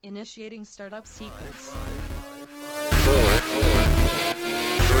Initiating startup sequence. 4, 3,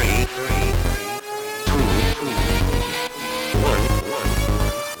 2,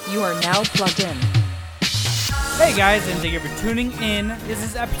 1. You are now plugged in. Hey guys, and thank you for tuning in. This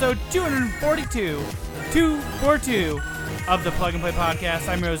is episode 242 of the Plug and Play Podcast.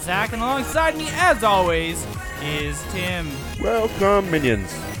 I'm your host, Zach, and alongside me, as always, is Tim. Welcome,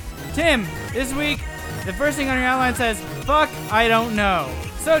 minions. Tim, this week, the first thing on your outline says, fuck, I don't know.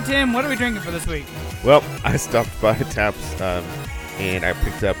 So, Tim, what are we drinking for this week? Well, I stopped by Taps, and I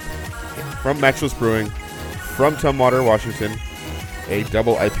picked up from Matchless Brewing, from Tumwater, Washington, a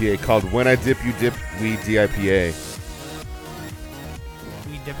double IPA called When I Dip, You Dip, We DIPA.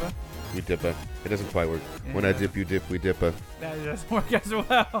 We Dippa? We Dippa. It doesn't quite work. Yeah. When I dip, you dip, we dippa. That doesn't work as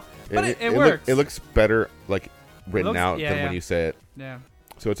well. But it works. It looks better, like, written out yeah, than when you say it. Yeah.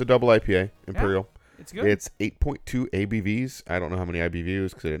 So it's a double IPA, Imperial. Yeah, it's good. It's 8.2 ABVs. I don't know how many IBVs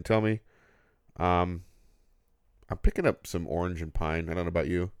because they didn't tell me. I'm picking up some orange and pine. I don't know about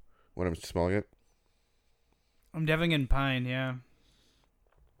you when I'm smelling it. I'm definitely getting pine, yeah.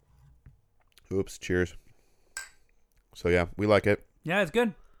 Oops, cheers. So yeah, we like it. Yeah, it's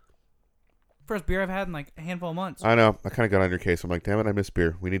good. First beer I've had in like a handful of months. I know. I kind of got on your case. I'm like, damn it, I miss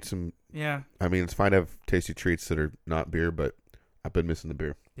beer. We need some. Yeah. I mean, it's fine to have tasty treats that are not beer, but I've been missing the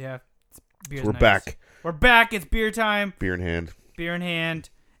beer. Yeah. So we're back. We're back. It's beer time. Beer in hand. Beer in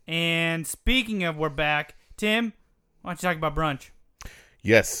hand. And speaking of we're back, Tim, why don't you talk about brunch?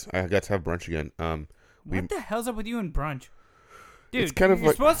 Yes, I got to have brunch again. What the hell's up with you and brunch? Dude, it's kind of you're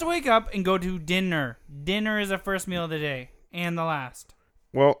like, supposed to wake up and go to dinner. Dinner is the first meal of the day and the last.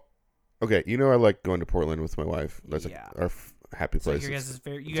 well, okay, you know I like going to Portland with my wife. That's Yeah. our happy So place. you guys,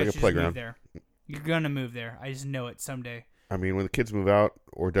 you like guys a should just playground. move there. You're going to move there. I just know it someday. I mean, when the kids move out,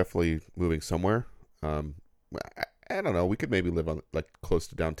 we're definitely moving somewhere. I don't know. We could maybe live on like close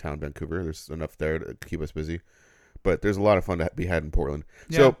to downtown Vancouver. There's enough there to keep us busy. But there's a lot of fun to be had in Portland.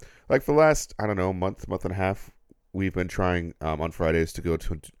 Yeah. So, like for the last, I don't know, month and a half, we've been trying on Fridays to go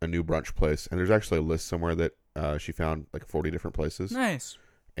to a new brunch place. And there's actually a list somewhere that she found like 40 different places. Nice.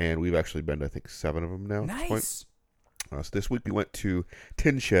 And we've actually been to, I think, 7 of them now. At this point. Nice. So this week we went to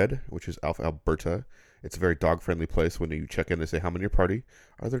Tin Shed, which is Alberta. It's a very dog-friendly place. When you check in, they say, how many at your party?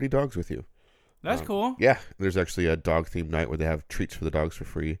 Are there any dogs with you? That's cool. Yeah, there's actually a dog-themed night where they have treats for the dogs for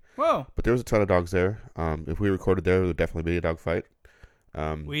free. Whoa. But there was a ton of dogs there. If we recorded there would definitely be a dog fight.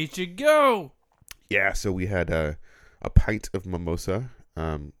 We should go. Yeah, so we had a pint of mimosa.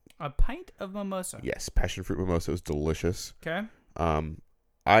 A pint of mimosa. Yes, passion fruit mimosa. It was delicious. Okay.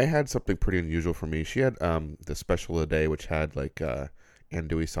 I had something pretty unusual for me. She had the special of the day, which had like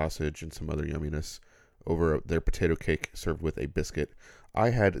andouille sausage and some other yumminess over their potato cake served with a biscuit. I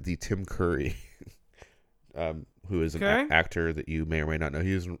had the Tim Curry, who is an actor that you may or may not know.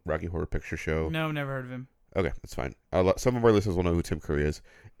 He was in Rocky Horror Picture Show. No, never heard of him. Okay, that's fine. Some of our listeners will know who Tim Curry is.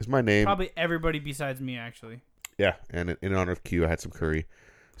 Is my name. Probably everybody besides me, actually. Yeah, and in honor of Q, I had some curry.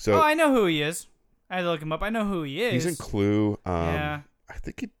 So I know who he is. I had to look him up. I know who he is. He's in Clue. Yeah. I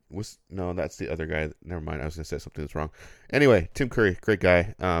think he was... No, that's the other guy. Never mind. I was going to say something that's wrong. Anyway, Tim Curry, great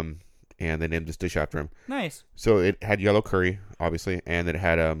guy. And they named this dish after him. Nice. So it had yellow curry, obviously, and it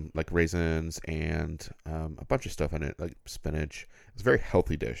had like raisins and a bunch of stuff in it, like spinach. It's a very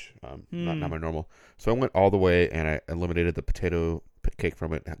healthy dish, not my normal. So I went all the way and I eliminated the potato cake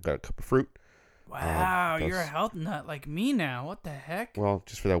from it. Got a cup of fruit. Wow, you're a health nut like me now. What the heck? Well,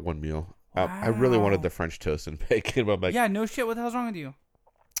 just for that one meal. Wow. I really wanted the French toast and bacon, but I'm like, yeah, no shit. What the hell's wrong with you?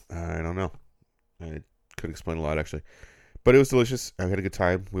 I don't know. I could explain a lot, actually. But it was delicious. I had a good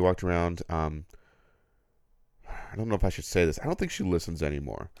time. We walked around. I don't know if I should say this. I don't think she listens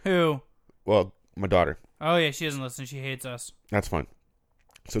anymore. Who? Well, my daughter. Oh, yeah, she doesn't listen. She hates us. That's fine.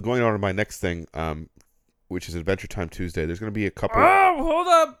 So going on to my next thing, which is Adventure Time Tuesday, there's going to be a couple... Oh, hold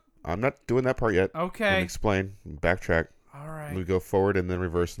up. I'm not doing that part yet. Okay. I'm going to explain. Backtrack. All right. We go forward and then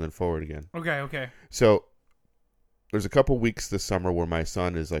reverse and then forward again. Okay. So there's a couple weeks this summer where my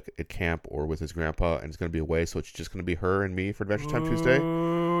son is like at camp or with his grandpa and it's going to be away. So it's just going to be her and me for Adventure Time Tuesday.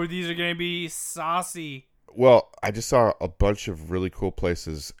 Ooh, these are going to be saucy. Well, I just saw a bunch of really cool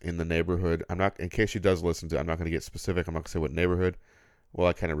places in the neighborhood. I'm not, in case she does listen to it, I'm not going to get specific. I'm not going to say what neighborhood. Well,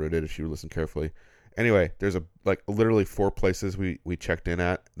 I kind of wrote it if she would listen carefully. Anyway, there's literally 4 places we checked in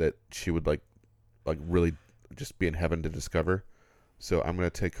at that she would like really just be in heaven to discover. So I'm going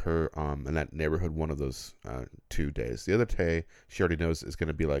to take her in that neighborhood one of those 2 days. The other day, she already knows is going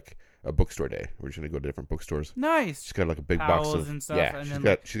to be like a bookstore day. We're just going to go to different bookstores. Nice. She's got like a big Powell's box of and stuff. yeah.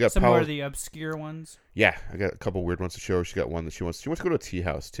 And She's got some Powell's. more of the obscure ones. Yeah, I got a couple weird ones to show her. She got one that she wants. She wants to go to a tea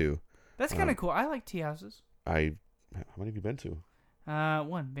house too. That's kind of cool. I like tea houses. How many have you been to?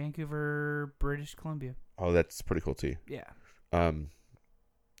 One, Vancouver, British Columbia. Oh, that's pretty cool too. Yeah.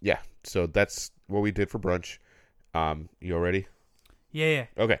 Yeah. So that's what we did for brunch. You all ready? Yeah.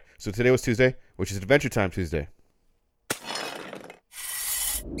 Okay. So today was Tuesday, which is Adventure Time Tuesday.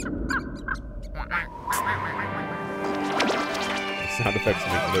 Sound effects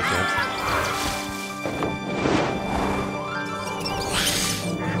make no sense.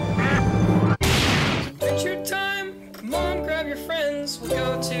 Adventure time! Come on, grab your friends. We'll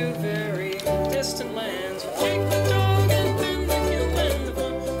go to very distant lands. We'll take the dog and then the human. The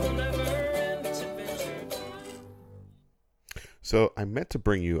fun will never end. It's adventure time. So I meant to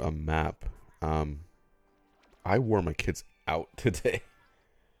bring you a map. I wore my kids out today.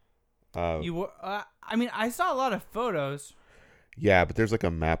 You were. I saw a lot of photos. Yeah, but there's like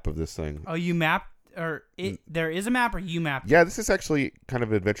a map of this thing. Oh, you mapped, or there is a map, or you mapped? Yeah, this is actually kind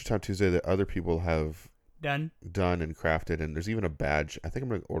of Adventure Time Tuesday that other people have Done and crafted, and there's even a badge. I think I'm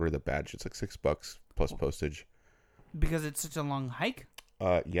gonna order the badge. It's like $6 plus postage. because it's such a long hike.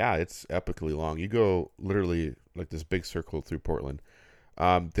 Yeah, it's epically long. You go literally like this big circle through Portland.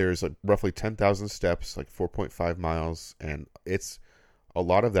 There's like roughly 10,000 steps, like 4.5 miles, and it's a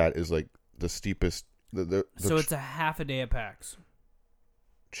lot of that is like the steepest. So it's a half a day at PAX.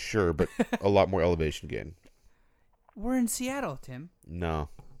 Sure, but a lot more elevation gain. We're in Seattle, Tim. No.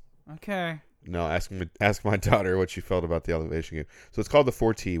 Okay. No, ask my daughter what she felt about the elevation gain. So it's called the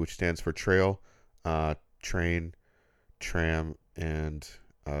 4T, which stands for trail, train, tram, and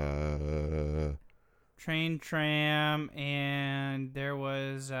Train, tram, and there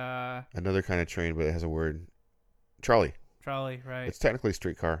was another kind of train, but it has a word. Trolley. trolley, right? It's technically a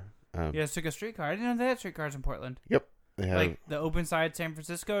streetcar. Yeah, it's like a streetcar. I didn't know they had streetcars in Portland. Yep. They have. Like the open side San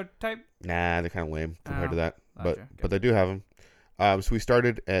Francisco type. Nah, they're kind of lame compared to that. Gotcha. But they do have them. So we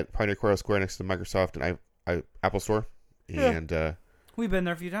started at Pioneer Coral Square next to the Microsoft and Apple Store, and We've been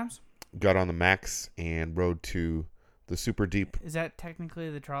there a few times. got on the Max and rode to the super deep. Is that technically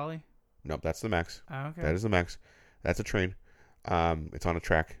the trolley? Nope, that's the Max. Oh, okay. That is the Max. That's a train. It's on a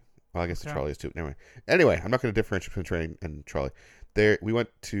track. Well, I guess the Okay. trolley is too. Anyway, I'm not going to differentiate between train and trolley. There, we went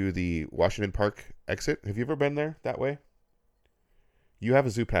to the Washington Park exit. Have you ever been there that way? You have a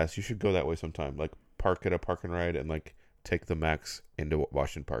zoo pass. You should go that way sometime. Like park at a park and ride and like take the Max into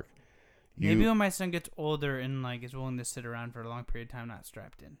Washington Park. Maybe when my son gets older and like is willing to sit around for a long period of time, not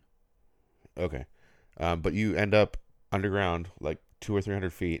strapped in. Okay, but you end up underground, like 200 or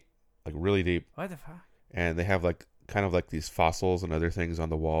 300 feet, like really deep, What the fuck? and they have like kind of like these fossils and other things on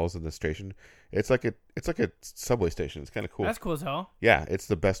the walls in the station. It's like a subway station. It's kind of cool. That's cool as hell. Yeah, it's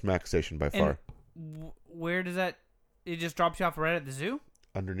the best Max station by far. Where does that? It just drops you off right at the zoo.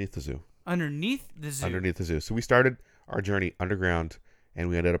 Underneath the zoo. Underneath the zoo. Underneath the zoo. So we started our journey underground, and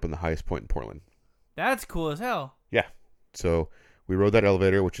we ended up in the highest point in Portland. That's cool as hell. Yeah. So we rode that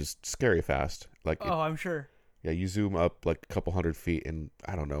elevator, which is scary fast. I'm sure. Yeah, you zoom up like a couple hundred feet in,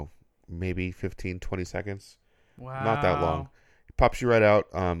 I don't know, maybe 15, 20 seconds. Wow. Not that long. It pops you right out,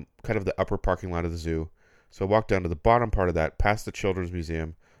 kind of the upper parking lot of the zoo. So I walked down to the bottom part of that, past the Children's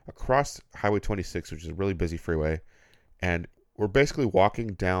Museum, across Highway 26, which is a really busy freeway. And we're basically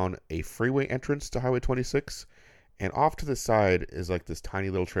walking down a freeway entrance to Highway 26. And off to the side is like this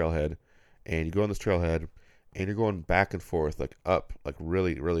tiny little trailhead. And you go on this trailhead, and you're going back and forth, like up, like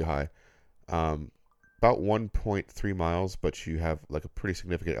really, really high. About 1.3 miles, but you have like a pretty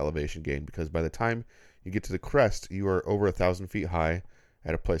significant elevation gain because by the time you get to the crest, you are over 1,000 feet high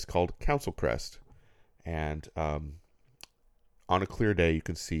at a place called Council Crest. And on a clear day, you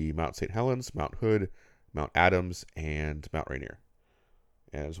can see Mount St. Helens, Mount Hood, Mount Adams, and Mount Rainier,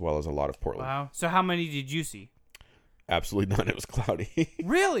 as well as a lot of Portland. Wow. So how many did you see? Absolutely none. It was cloudy.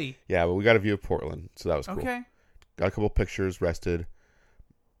 Really? Yeah, but we got a view of Portland, so that was cool. Okay. Got a couple pictures, rested.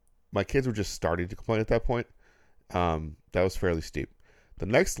 My kids were just starting to complain at that point. That was fairly steep. The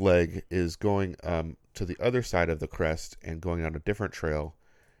next leg is going to the other side of the crest and going on a different trail,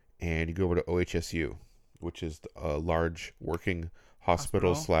 and you go over to OHSU, which is a large working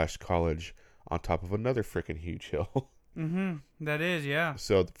hospital / college on top of another freaking huge hill. Mm-hmm. That is, yeah.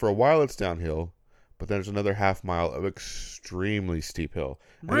 So for a while it's downhill, but then there's another half mile of extremely steep hill.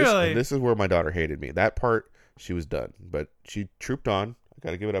 And Really? This is where my daughter hated me. That part, she was done, but she trooped on. I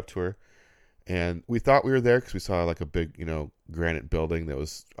got to give it up to her. And we thought we were there because we saw like a big, granite building that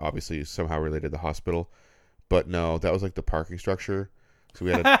was obviously somehow related to the hospital. But no, that was like the parking structure. So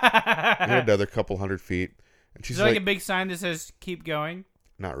we had, we had another couple hundred feet. And she's Is there like a big sign that says "Keep going"?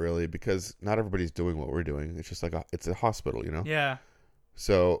 Not really, because not everybody's doing what we're doing. It's just like it's a hospital, Yeah.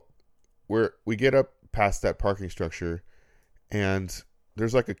 So we get up past that parking structure, and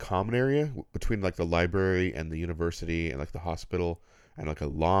there's like a common area between like the library and the university and like the hospital. and like a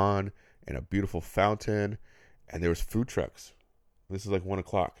lawn and a beautiful fountain, and there was food trucks. This is like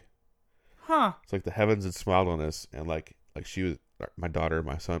 1:00. Huh. It's like the heavens had smiled on us, and like she was my daughter,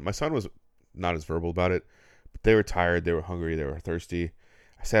 my son. My son was not as verbal about it, but they were tired, they were hungry, they were thirsty.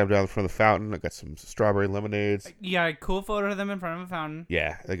 I sat them down in front of the fountain. I got some strawberry lemonades. You got a cool photo of them in front of a fountain.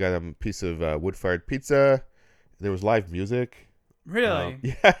 Yeah, I got them a piece of wood-fired pizza. There was live music. Really?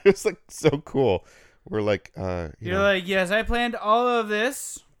 Yeah, it was like so cool. We're like, You're like, yes, I planned all of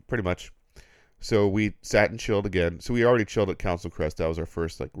this. pretty much. So we sat and chilled again. So we already chilled at Council Crest. That was our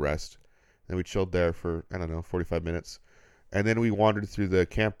first like rest. Then we chilled there for 45 minutes, and then we wandered through the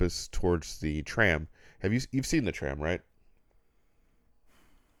campus towards the tram. You've seen the tram, right?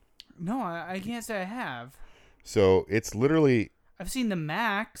 No, I can't say I have. So it's literally, I've seen the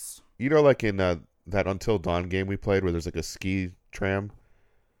Max. like in that Until Dawn game we played, where there's like a ski tram,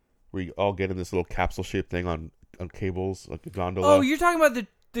 where you all get in this little capsule shaped thing on cables, like a gondola. Oh, you're talking about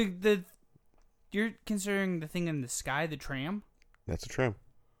the you're considering the thing in the sky, the tram? That's a tram.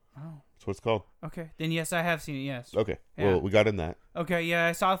 Oh. That's what it's called. Okay. Then yes, I have seen it, yes. Okay. Yeah. Well, we got in that. Okay, yeah,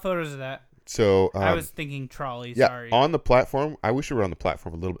 I saw photos of that. So I was thinking trolley, yeah, sorry. on the platform. I wish it were on the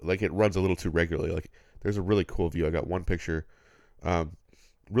platform a little bit. Like it runs a little too regularly. Like there's a really cool view. I got one picture.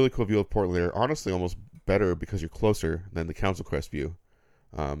 Really cool view of Portland there. Honestly, almost better because you're closer than the Council Crest view.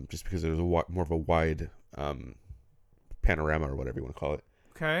 Just because there's more of a wide panorama or whatever you want to call it.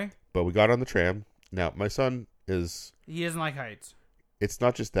 Okay. But we got on the tram. Now my son He doesn't like heights. It's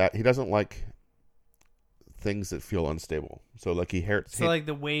not just that he doesn't like things that feel unstable. So like like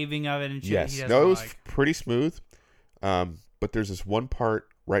the waving of it and shit. Yes. He doesn't No, it was like. pretty smooth. But there's this one part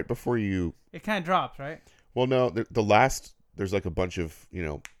right before you. It kind of drops, right? Well, no, the last there's like a bunch of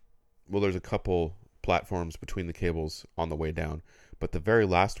there's a couple platforms between the cables on the way down, but the very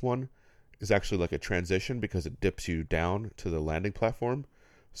last one is actually like a transition because it dips you down to the landing platform.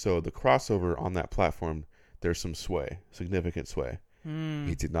 So the crossover on that platform, there's some sway, significant sway.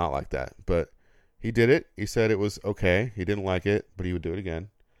 He did not like that, but he did it. He said it was okay. He didn't like it, but he would do it again.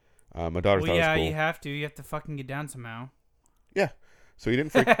 My daughter thought it was cool. You have to. You have to fucking get down somehow. Yeah. So he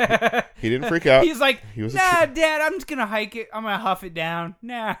didn't freak. He didn't freak out. He's like, he was Dad, I'm just gonna hike it. I'm gonna huff it down.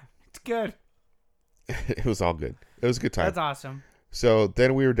 Nah, it's good. It was all good. It was a good time. That's awesome. So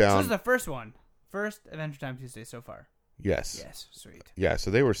then we were down. So this is the first one. First Adventure Time Tuesday so far. Yes. Yes, sweet. Yeah,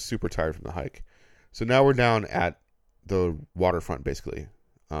 so they were super tired from the hike. So now we're down at the waterfront, basically.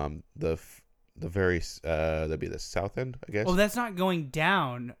 The very that'd be the south end, I guess. Oh, that's not going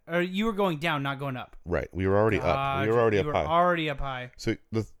down. Or you were going down, not going up. Right. We were already up. We were already up high. Already up high. So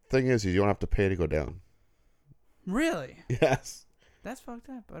the thing is, you don't have to pay to go down. Really? Yes. That's fucked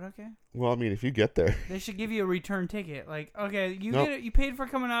up, but okay. Well, I mean, if you get there, They should give you a return ticket. Like, okay, you Nope. get it, you paid for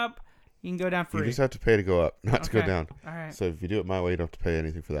coming up. You can go down free. you just have to pay to go up, not to go Okay. down. All right. So if you do it my way, you don't have to pay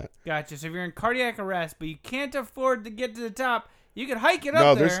anything for that. Gotcha. So if you're in cardiac arrest, but you can't afford to get to the top, you could hike it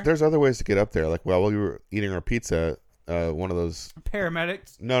No, up there. there's other ways to get up there. Like while we were eating our pizza, one of those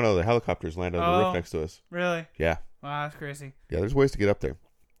Paramedics. no, the helicopters landed on the Oh. roof next to us. Really? Yeah. Wow, that's crazy. Yeah, there's ways to get up there.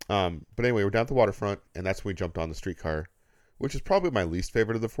 But anyway, we're down at the waterfront, and that's when we jumped on the streetcar, which is probably my least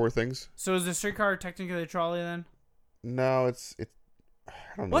favorite of the four things. So is the streetcar technically a trolley then? No, it's I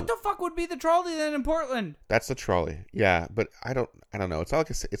don't know. What the fuck would be the trolley then in Portland? That's the trolley. Yeah, but I don't know. It's not like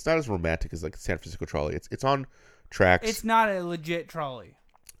it's not as romantic as like the San Francisco trolley. It's on tracks. It's not a legit trolley.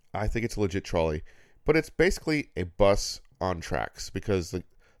 I think it's a legit trolley, but it's basically a bus on tracks because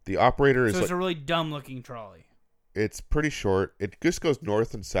the operator is So it's like, a really dumb looking trolley. it's pretty short. It just goes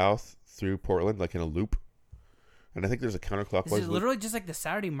north and south through Portland like in a loop. And I think there's a counterclockwise Is it loop. literally just like the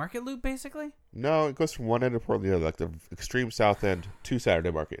Saturday Market loop, basically? No, it goes from one end of Portland to the other, like the extreme south end to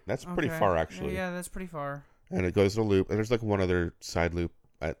Saturday Market. That's pretty Okay. far, actually. Yeah, that's pretty far. And it goes in a loop, and there's like one other side loop.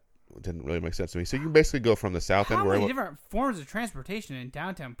 It didn't really make sense to me. So you can basically go from the south How end where many different forms of transportation in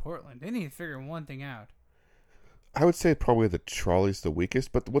downtown Portland? They need to figure one thing out. I would say probably the trolley's the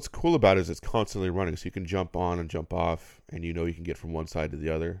weakest. But what's cool about it is it's constantly running, so you can jump on and jump off, and you can get from one side to the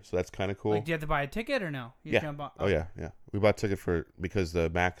other. So that's kind of cool. Like, do you have to buy a ticket or no? You Yeah. Jump on? Oh yeah. We bought a ticket because the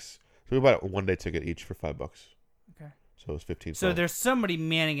max. So we bought a one-day ticket each for $5. Okay. So it was 15. So there's somebody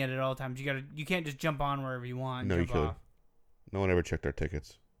manning it at all times. You can't just jump on wherever you want. And No, you jump could. off. No one ever checked our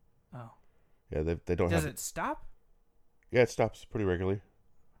tickets. Oh. Yeah, they don't Does have. it stop? Yeah, it stops pretty regularly.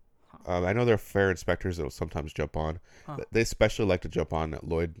 I know there are fare inspectors that will sometimes jump on. Huh. They especially like to jump on at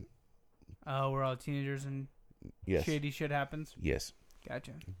Lloyd. Oh, we're all teenagers and Yes. shady shit happens. Yes.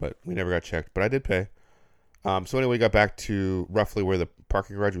 Gotcha. But we never got checked. But I did pay. So anyway, we got back to roughly where the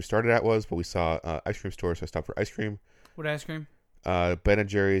parking garage we started at was, but we saw ice cream store, so I stopped for ice cream. What ice cream? Ben and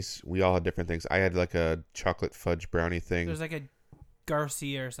Jerry's. We all had different things. I had like a chocolate fudge brownie thing. There's like a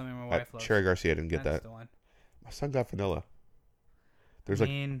Garcia or something. My wife loves. Cherry Garcia, I didn't get That's that. the one. My son got vanilla. There's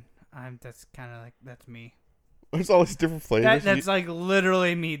That's kind of like that's me. there's all these different flavors. That's like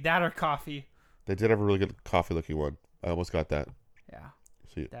literally me. That or coffee. They did have a really good coffee looking one. I almost got that. Yeah.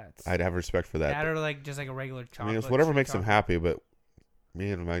 So That's I'd have respect for that. that or like just like a regular chocolate. I mean, it's whatever makes them chocolate. happy, but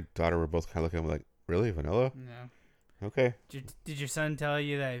me and my daughter were both kind of looking at him like, really? Vanilla? No. Okay. Did your son tell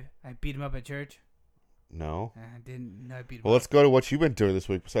you that I beat him up at church? No. I didn't. No, I beat him Well, up. let's go to what you've been doing this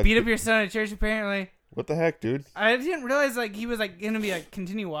week. Besides Beat up your son at church, apparently. What the heck, dude? I didn't realize like he was like gonna be like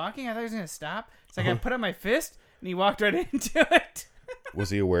continue walking. I thought he was gonna stop. So like I put up my fist and he walked right into it. Was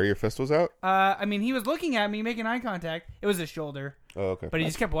he aware your fist was out? I mean he was looking at me, making eye contact. It was his shoulder, Oh, okay. but he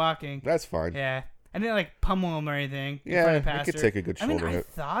just kept walking. That's fine. Yeah, I didn't like pummel him or anything. in front Yeah, of the I could pastor. take a good I mean, shoulder I hit.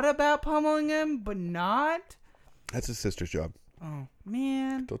 thought about pummeling him, but not. That's his sister's job. Oh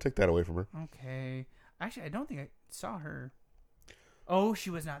man. Don't take that away from her. Okay. Actually, I don't think I saw her. Oh, she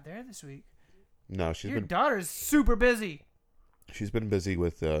was not there this week. No, Your daughter's super busy. she's been busy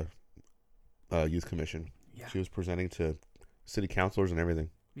with youth commission. Yeah. She was presenting to city councilors and everything.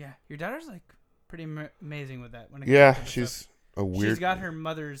 Yeah, your daughter's like pretty amazing with that. When it Yeah, comes to she's stuff. a weird. She's got her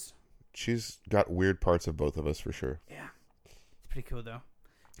mother's. She's got weird parts of both of us for sure. Yeah, it's pretty cool though.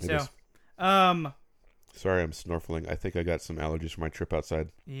 It So, is. Sorry, I'm snorkeling. I think I got some allergies from my trip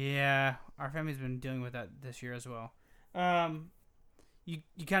outside. yeah, our family's been dealing with that this year as well. You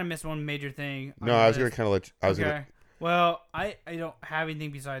kind of missed one major thing. on No, your I was gonna list. kind of let. I was okay. gonna. Well, I don't have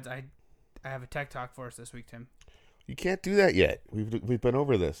anything besides I have a tech talk for us this week, Tim. You can't do that yet. We've been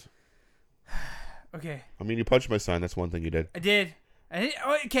over this. Okay. I mean, you punched my son. That's one thing you did. I did.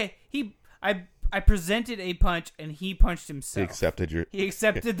 Oh, okay. I presented a punch and he punched He himself. accepted your. He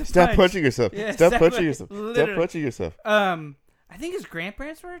accepted the Stop punch. punching yourself. Yeah, Stop punching exactly. yourself. Stop Literally. punching yourself. I think his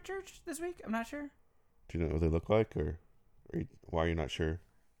grandparents were at church this week. I'm not sure. Do you know what they look like, or why are you not sure?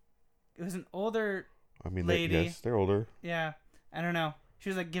 It was an older. I mean, Lady. yes, they're older. Yeah, I don't know. She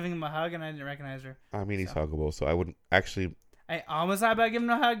was like giving him a hug, and I didn't recognize her. I mean, he's So. huggable, so I wouldn't actually. I almost thought about giving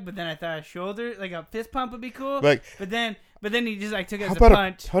him a hug, but then I thought a shoulder, like a fist pump, would be cool. Like, But then he just like took it how as a about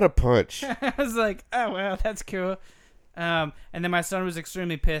punch. how to punch? I was like, oh well, that's cool. And then my son was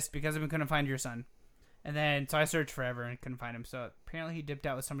extremely pissed because we couldn't find your son. And then so I searched forever and couldn't find him. So apparently he dipped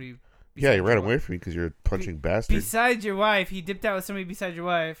out with somebody. Yeah, you besides ran your away wife. from me because you're a punching bastard. Besides your wife, he dipped out with somebody besides your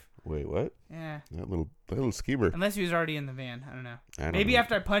wife. Wait, what? Yeah. That little schemer. Unless he was already in the van. I don't know. I don't Maybe know.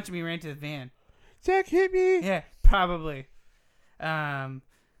 after I punched him, he ran to the van. Zach hit me. Yeah, probably.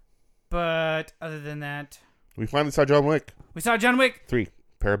 But other than that, We finally saw John Wick. we saw John Wick. 3,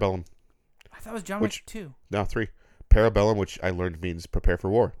 Parabellum. I thought it was John Which- Wick 2. No, 3, Parabellum, which I learned means prepare for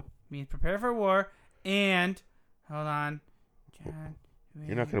war. Means prepare for war. And, hold on. John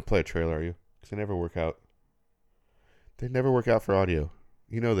You're not Wick. going to play a trailer, are you? Because they never work out. They never work out for audio.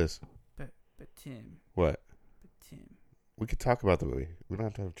 You know this. But Tim. What? Tim. We could talk about the movie. We don't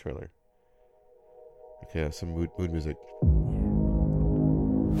have to have a trailer. Okay, some mood music.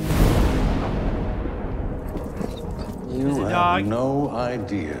 You Is it have dog? no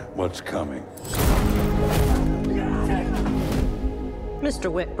idea what's coming.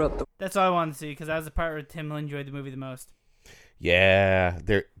 Mr. Wick broke the That's all I wanted to see because that was the part where Tim enjoyed the movie the most. Yeah,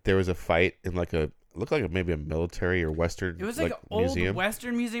 there was a fight in like looked like maybe a military or western. It was like an old museum.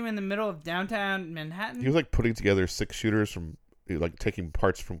 Western museum in the middle of downtown Manhattan. He was like putting together 6 shooters from like taking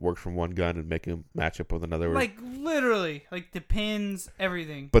parts from one gun and making them match up with another. Like literally, like the pins,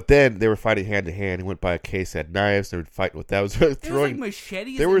 everything. But then they were fighting hand to hand. He went by a case that had knives. They were fighting with that. It was Throwing. like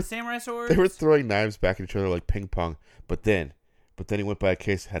machetes they and were- samurai swords. They were throwing knives back at each other like ping pong. But then he went by a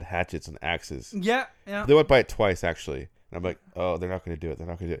case that had hatchets and axes. Yeah. They went by it twice actually. And I'm like, oh, they're not going to do it. They're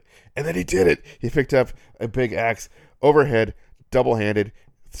not going to do it. And then he did it. He picked up a big axe overhead, double-handed,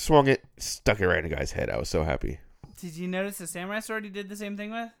 swung it, stuck it right in the guy's head. I was so happy. Did you notice the samurai sword he did the same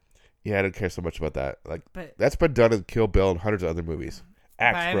thing with? Yeah, I don't care so much about that. Like, But that's been done in Kill Bill and hundreds of other movies.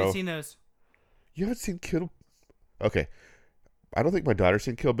 Axe, I haven't bro. seen those. You haven't seen Kill? Okay. I don't think my daughter's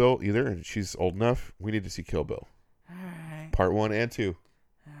seen Kill Bill either, and she's old enough. We need to see Kill Bill. All right. Part 1 and 2.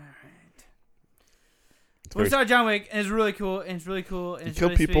 All right. It's We very- saw John Wick, and it's really cool, and it's really cool, and he it's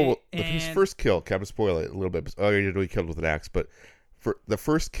killed really people. sweet, His and first kill, kind of spoil it a little bit. Oh, you know, he killed with an axe, but for the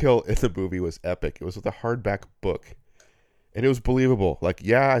first kill in the movie was epic. It was with a hardback book, and it was believable. Like,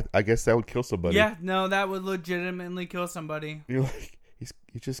 yeah, I guess that would kill somebody. yeah, no, that would legitimately kill somebody. You're like, he's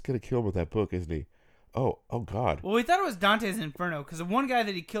just gonna kill him with that book, isn't he? Oh God. Well, we thought it was Dante's Inferno because the one guy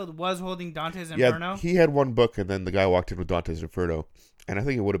that he killed was holding Dante's Yeah, Inferno. he had one book, and then the guy walked in with Dante's Inferno, and I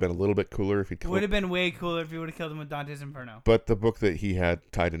think it would have been a little bit cooler if he It killed. would have been way cooler if he would have killed him with Dante's Inferno. But the book that he had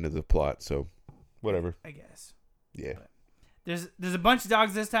tied into the plot, so whatever. I guess. Yeah. There's a bunch of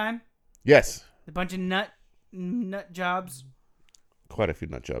dogs this time. Yes. A bunch of nut jobs. Quite a few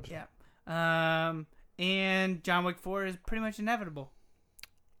nut jobs. Yeah. And John Wick 4 is pretty much inevitable.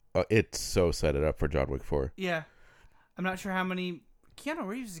 It's so set it up for John Wick 4. Yeah. I'm not sure how many. Keanu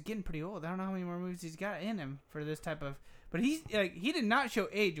Reeves is getting pretty old. I don't know how many more movies he's got in him for this type of. But he did not show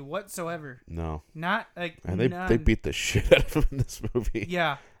age whatsoever. No. Not like. And none. they beat the shit out of him in this movie.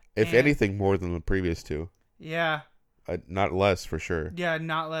 Yeah. If anything, more than the previous two. Yeah. Not less, for sure. Yeah,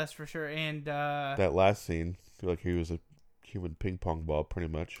 not less for sure. And that last scene, I feel like he was a human ping pong ball, pretty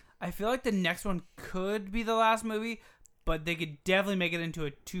much. I feel like the next one could be the last movie, but they could definitely make it into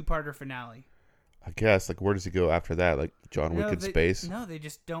a 2-parter finale. I guess, like, where does he go after that? Like, John Wick in space? No, they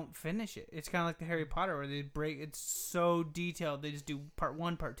just don't finish it. It's kind of like the Harry Potter where they break. It's so detailed. They just do part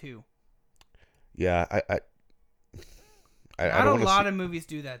 1, part 2. Yeah, I Not don't a lot see, of movies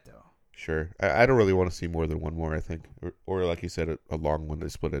do that, though. Sure. I don't really want to see more than one more, I think. Or like you said, a long one they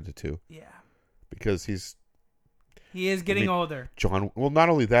split into 2. Yeah. Because he is getting older. Well, not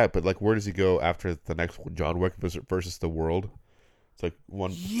only that, but, like, where does he go after the next one? John Wick versus the world? It's like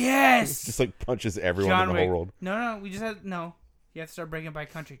one. Yes! Just, like, punches everyone John in the Wick. whole world. No, we just had. No. You have to start breaking by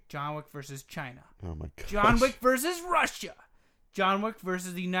country. John Wick versus China. Oh, my God. John Wick versus Russia. John Wick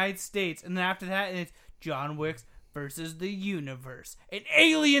versus the United States. And then after that, it's John Wick versus the universe. And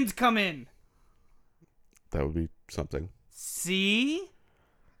aliens come in. That would be something. See?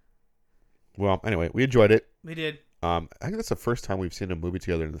 Well, anyway, we enjoyed it. We did. I think that's the first time we've seen a movie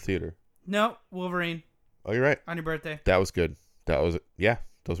together in the theater. No, Wolverine. Oh, you're right. On your birthday. That was good. That's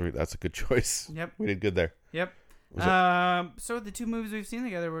a good choice. Yep. We did good there. Yep. So the 2 movies we've seen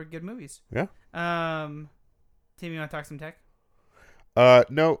together were good movies. Yeah. Tim, you want to talk some tech?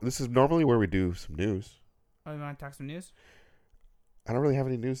 No, this is normally where we do some news. Oh, you want to talk some news? I don't really have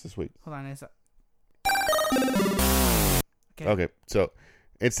any news this week. Hold on. Okay, so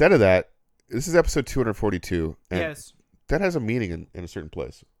instead of that, this is episode 242. And yes. That has a meaning in a certain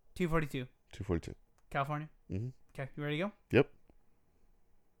place. 242. 242. California? Mm-hmm. Okay, you ready to go? Yep.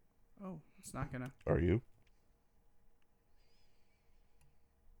 Oh, it's not going to. Are you?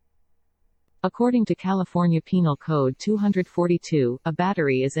 According to California Penal Code 242, a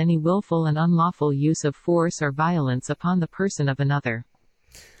battery is any willful and unlawful use of force or violence upon the person of another.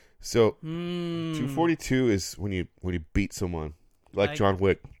 So, 242 is when you beat someone, like John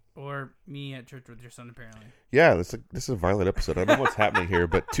Wick. Or me at church with your son, apparently. Yeah, this is a violent episode. I don't know what's happening here,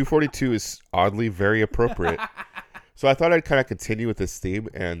 but 242 is oddly very appropriate. So I thought I'd kind of continue with this theme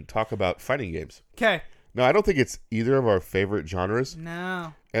and talk about fighting games. Okay. No, I don't think it's either of our favorite genres.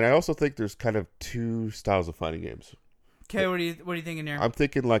 No. And I also think there's kind of 2 styles of fighting games. Okay, what are you thinking here? I'm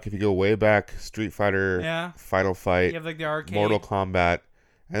thinking, like, if you go way back, Street Fighter, Final Fight, You have like the arcade. Mortal Kombat,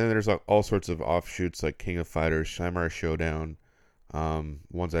 and then there's like all sorts of offshoots like King of Fighters, Samurai Showdown,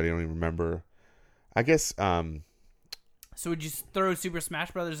 ones I don't even remember. I guess. So would you throw Super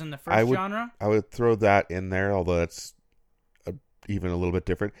Smash Brothers in the first genre? I would throw that in there, although that's even a little bit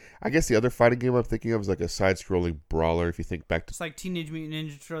different. I guess the other fighting game I'm thinking of is like a side-scrolling brawler. If you think back to, It's like Teenage Mutant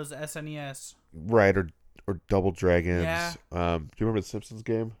Ninja Turtles SNES. right, or Double Dragons. Yeah. Do you remember the Simpsons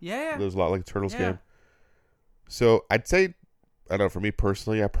game? Yeah. There was a lot like a Turtles Yeah. game. So I'd say, I don't know, for me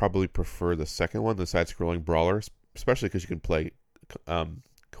personally, I probably prefer the second one, the side-scrolling brawler, especially because you can play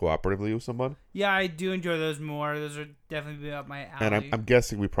cooperatively with someone. Yeah, I do enjoy those more. Those are definitely up my alley. And I'm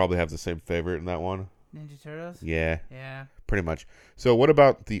guessing we probably have the same favorite in that one. Ninja Turtles? Yeah, Yeah. pretty much. So what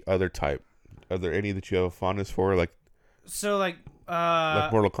about the other type? Are there any that you have a fondness for, like So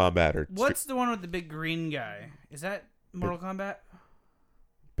Mortal Kombat or what's the one with the big green guy? Is that Mortal Kombat?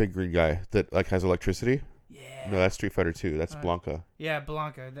 big green guy that like has electricity? Yeah. No, that's Street Fighter 2. That's Blanca. Yeah,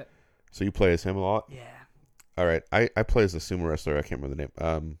 Blanca. So you play as him a lot? Yeah. All right. I play as the sumo wrestler. I can't remember the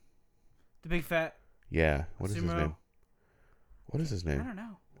name. The big fat. Yeah. What is his Sumo? name? What is his name? I don't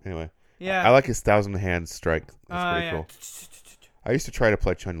know. Anyway. Yeah. I like his 1,000-hand strike. That's pretty yeah. cool. I used to try to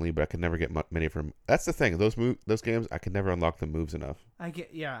play Chun-Li, but I could never get many of them. That's the thing. Those games, I could never unlock the moves enough. I'm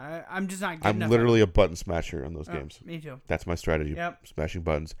just not good I'm enough. literally a button smasher on those games. Me too. That's my strategy. Yep. Smashing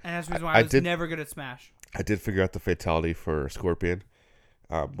buttons. And that's the reason why I was never good at Smash. I did figure out the fatality for Scorpion,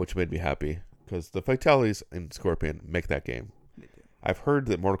 which made me happy because the fatalities in Scorpion make that game. I've heard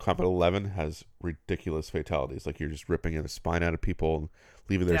that Mortal Kombat 11 has ridiculous fatalities, like you're just ripping the spine out of people and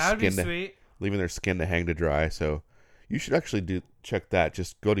leaving their skin to hang to dry. So you should actually check that.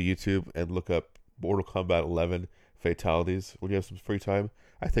 Just go to YouTube and look up Mortal Kombat 11 fatalities when you have some free time.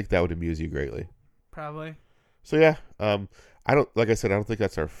 I think that would amuse you greatly. Probably. So yeah, I don't think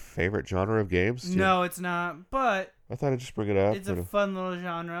that's our favorite genre of games. No, it's not. But I thought I'd just bring it up. It's a fun little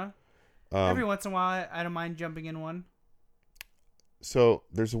genre. Every once in a while, I don't mind jumping in one. So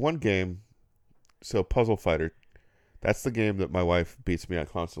there's one game. So Puzzle Fighter. That's the game that my wife beats me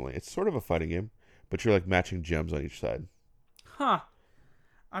at constantly. It's sort of a fighting game, but you're like matching gems on each side. Huh.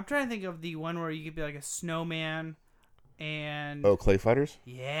 I'm trying to think of the one where you could be like a snowman and... Oh, Clay Fighters?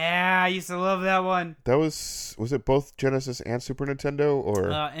 Yeah, I used to love that one. That was it both Genesis and Super Nintendo? Or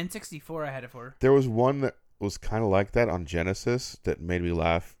N64 I had it for. there was one that was kind of like that on Genesis that made me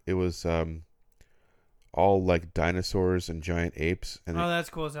laugh. It was all like dinosaurs and giant apes. And Oh,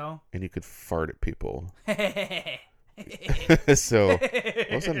 that's cool as hell. and you could fart at people. So,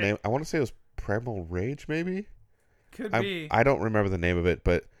 what's the name? I want to say it was Primal Rage, maybe? Could be. I don't remember the name of it,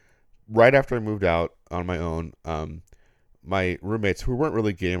 but right after I moved out on my own, my roommates, who weren't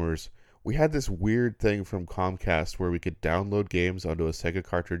really gamers, we had this weird thing from Comcast where we could download games onto a Sega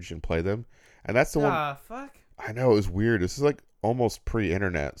cartridge and play them. And that's the one. Fuck? I know, it was weird. This is like almost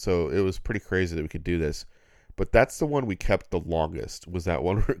pre-internet, so it was pretty crazy that we could do this. But that's the one we kept the longest, was that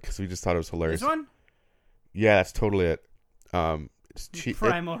one, because we just thought it was hilarious. This one? Yeah, that's totally it. It's cheap.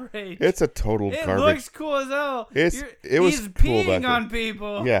 Primal Rage. It's a total It garbage. looks cool as hell. It was He's cool peeing back then. on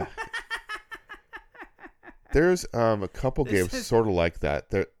people. Yeah. There's a couple This games is- sort of like that.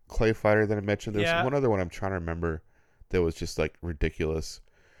 The Clay Fighter that I mentioned. There's Yeah. one other one I'm trying to remember that was just like ridiculous.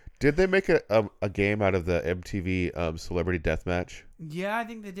 Did they make a game out of the MTV Celebrity Deathmatch? Yeah, I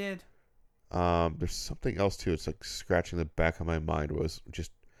think they did. There's something else too. It's like scratching the back of my mind. Was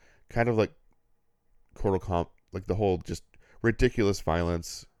just kind of like Mortal Kombat, like the whole just ridiculous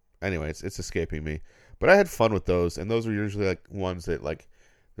violence. Anyways, it's escaping me. But I had fun with those, and those were usually like ones that like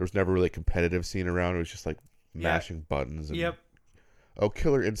there was never really a competitive scene around. It was just like mashing buttons. And, Yep. Oh,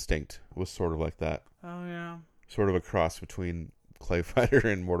 Killer Instinct was sort of like that. Oh, yeah. Sort of a cross between Clay Fighter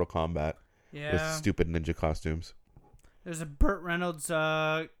and Mortal Kombat with Yeah. stupid ninja costumes. There's a Burt Reynolds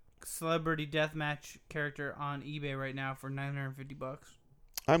celebrity deathmatch character on eBay right now for $950.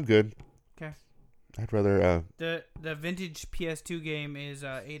 I'm good. Okay. I'd rather. The vintage PS2 game is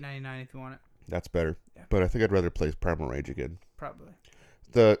 $8.99 if you want it. That's better. Yeah. But I think I'd rather play Primal Rage again. Probably.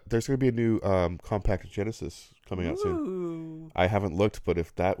 There's going to be a new compact Genesis coming out soon. Ooh. I haven't looked, but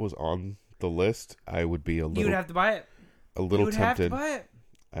if that was on the list, I would be a You would little have to buy it. a little You would have to tempted. buy it.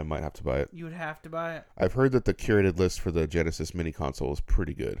 I might have to buy it. You would have to buy it. I've heard that the curated list for the Genesis mini console is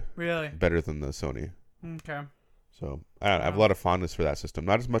pretty good. Really? Better than the Sony. Okay. So I don't know, I have a lot of fondness for that system.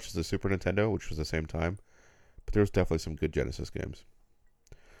 Not as much as the Super Nintendo, which was the same time, but there was definitely some good Genesis games.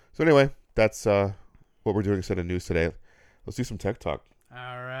 So anyway, that's what we're doing instead of news today. Let's do some tech talk.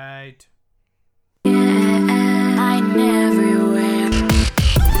 All right. I'm everywhere.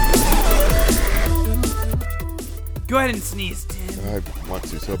 Go ahead and sneeze, Tim. I want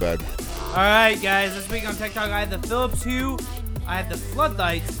to so bad. All right, guys. This week on Tech Talk, I had the Philips Hue. I had the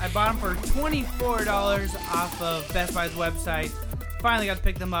floodlights. I bought them for $24 off of Best Buy's website. Finally got to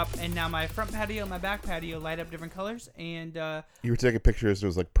pick them up, and now my front patio and my back patio light up different colors. And You were taking pictures, and it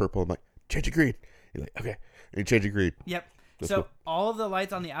was like purple. I'm like, change it green. You're like, okay. And you change it green. yep. That's So cool. all of the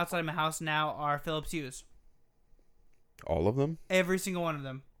lights on the outside of my house now are Philips Hues. All of them? Every single one of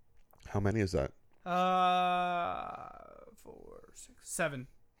them. How many is that? 4, 6, 7.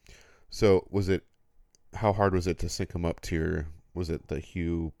 So was it? How hard was it to sync them up to your? Was it the Hue?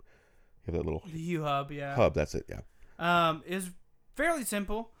 You have that little The Hue hub, yeah. hub. That's it. Yeah. Is fairly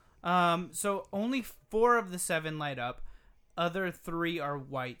simple. So only 4 of the 7 light up. Other 3 are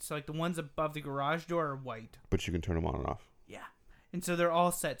white. So like the ones above the garage door are white. But you can turn them on and off. Yeah. And so they're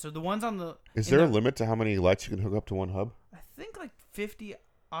all set. So the ones on the Is in there a the- limit to how many lights you can hook up to one hub? I think like 50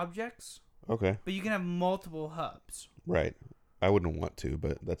 objects, Okay. but you can have multiple hubs. Right. I wouldn't want to,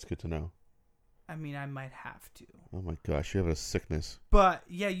 but that's good to know. I mean, I might have to. Oh my gosh, you have a sickness. But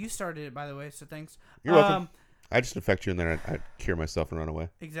yeah, you started it by the way, so thanks. You're welcome. I just infect you and then I'd cure myself and run away.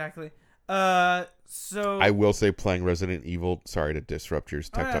 Exactly. So I will say playing Resident Evil, sorry to disrupt your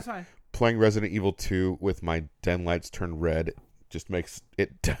oh, tech yeah, that's talk. fine. Playing Resident Evil 2 with my den lights turned red just makes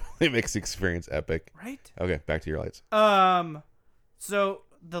it definitely makes the experience epic. Right? Okay, back to your lights. So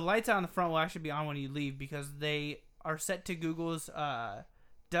the lights on the front will actually be on when you leave because they are set to Google's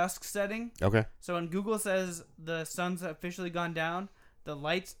dusk setting. Okay. So when Google says the sun's officially gone down, the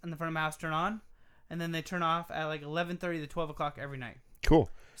lights in the front of my house turn on, and then they turn off at like 11:30 to 12 o'clock every night. Cool.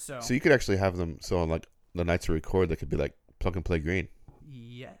 So So you could actually have them so on like the nights we record they could be like plug and play green.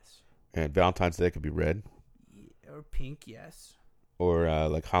 yes, And Valentine's Day could be red. or pink, yes, Or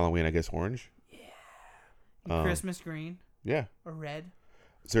like Halloween, I guess orange. Christmas green Yeah. or red.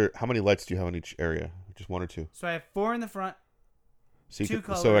 Is there how many lights do you have in each area? Just 1 or 2? So I have 4 in the front. So you Two could,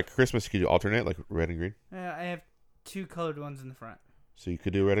 colors. so at Christmas you could do alternate like red and green. I have 2 colored ones in the front. So you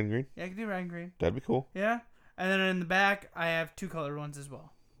could do red and green. Yeah, I can do red and green. That'd be cool. Yeah. And then in the back, I have 2 colored ones as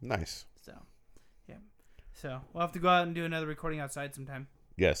well. Nice. So, yeah. So we'll have to go out and do another recording outside sometime.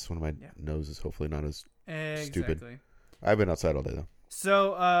 Yes, when my nose is hopefully not as stupid. I've been outside all day though.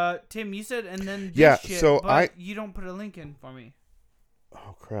 So, Tim, you said, and then this shit, so but you don't put a link in for me.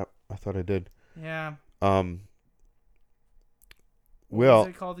 Oh crap! I thought I did. Yeah. Well, what was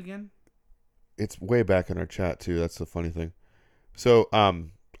it called again? It's way back in our chat too. That's the funny thing. So,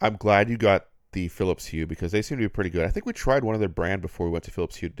 I'm glad you got the Philips Hue because they seem to be pretty good. I think we tried one of their brand before we went to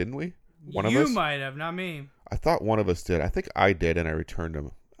Philips Hue, didn't we? One of us? You might have, not me. I thought one of us did. I think I did, and I returned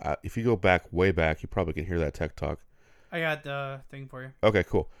them. If you go back, way back, you probably can hear that tech talk. I got the thing for you. Okay,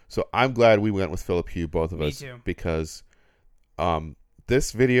 cool. So I'm glad we went with Philip Hue, both of us. Me too. Because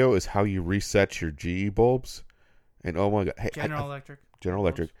this video is how you reset your GE bulbs. And oh my god. Hey, General Electric. General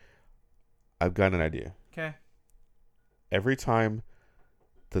Electric. I've got an idea. Okay. Every time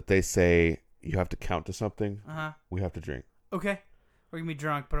that they say you have to count to something, we have to drink. Okay. We're going to be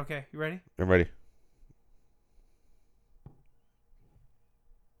drunk, but okay. You ready? I'm ready.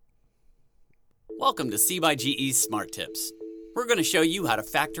 Welcome to C by GE's Smart Tips. We're going to show you how to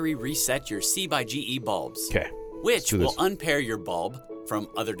factory reset your C by GE bulbs. Okay. Which will unpair your bulb from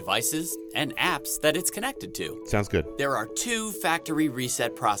other devices and apps that it's connected to. Sounds good. There are 2 factory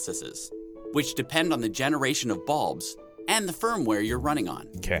reset processes, which depend on the generation of bulbs and the firmware you're running on.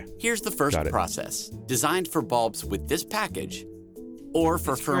 Okay. Here's the first process, designed for bulbs with this package or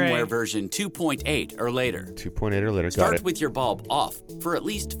for firmware version 2.8 or later. 2.8 or later, Start with your bulb off for at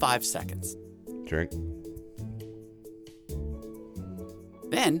least 5 seconds. Drink.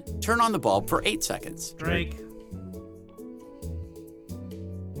 Then, turn on the bulb for 8 seconds. Drink.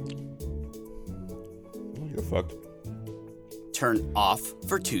 Oh, you're fucked. Turn off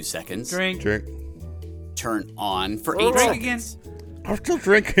for 2 seconds. Drink. Drink. Turn on for 8 Drink seconds. again. I'm still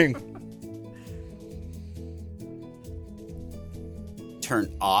drinking.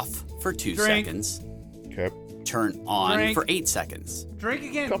 Turn off for 2 Drink. seconds. Okay. Turn on Drink. for 8 seconds. Drink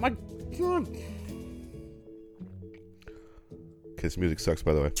again. Oh my god. Okay, this music sucks,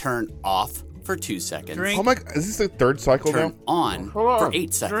 by the way. Turn off for 2 seconds. Drink. Oh my god, is this the 3rd cycle Turn now? on for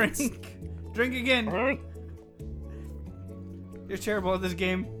 8 seconds. Drink. Drink again. You're terrible at this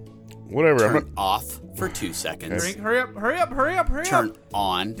game. Whatever. I'm Turn off for 2 seconds. Drink. Hurry up. Hurry up. Hurry up. Hurry Turn up.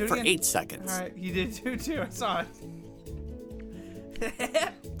 on Do it for again. 8 seconds. All right. You did too. I saw it.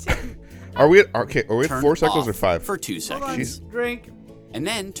 Are we at 4 cycles off or 5? For 2 Hold on. seconds. Drink. And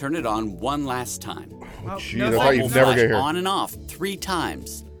then turn it on one last time. Oh, Jeez, no I thought cycles. you'd never Flash get here. on and off 3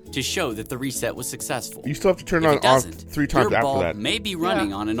 times to show that the reset was successful. You still have to turn it If on it off doesn't, 3 times your after bulb that. may be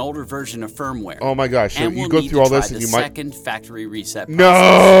running on an older version of firmware. Oh my gosh, so and you we'll go need through to all try this and the you might... second factory reset process,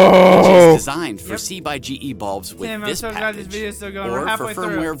 No! which is designed for C by GE bulbs with Tim, I'm this so glad this package, video's still going. We're or for halfway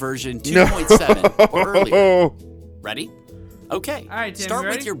firmware through. version No! 2.7 or earlier. Ready? Okay. All right, Tim, Start you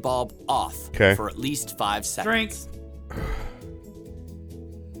with ready? your bulb off 'Kay. for at least 5 Drink. seconds.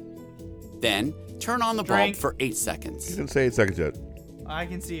 Then turn on the Drink. bulb for 8 You seconds. didn't say 8 seconds yet. I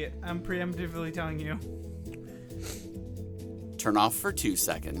can see it. I'm preemptively telling you. Turn off for 2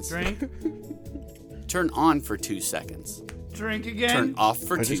 seconds. Drink. Turn on for 2 seconds. Drink again. Turn off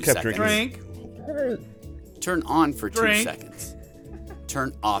for I 2 just kept seconds. Drink. Turn on for 2 Drink. seconds.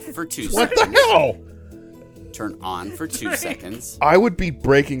 Turn off for 2 What seconds. the hell? Turn on for 2 Drink. seconds. I would be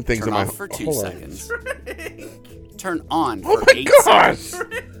breaking things Turn in my... off for 2 Hold on. seconds. Turn on Oh for my 8 gosh!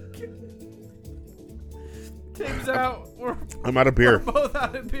 seconds. Tim's out. We're I'm out of beer. both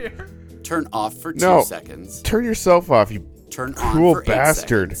out of beer. Turn off for 2 No. seconds. Turn yourself off, you Turn on cruel for 8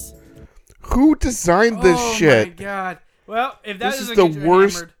 bastard. seconds. Who designed this Oh shit? my god. Well, if that This is doesn't the get you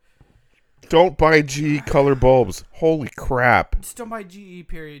worst- enamored, Don't buy GE color bulbs. Holy crap. just don't buy GE.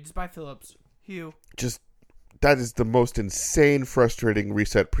 Period. Just buy Philips. Hue. Just, that is the most insane, frustrating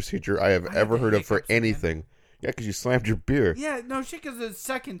reset procedure I have I ever had heard of for hiccups, man. anything. Yeah, because you slammed your beer. Yeah, no shit. Because it's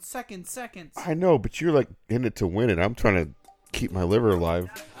seconds. I know, but you're like in it to win it. I'm trying to keep my liver alive.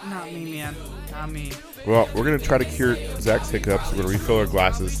 Not me, man. Not me. Well, we're going to try to cure Zach's hiccups. We're going to refill our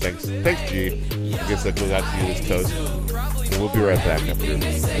glasses. Thanks, G. I guess that goes out to you this toast. And we'll be right back after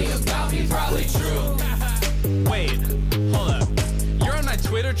this music break. Wait, hold up. You're on my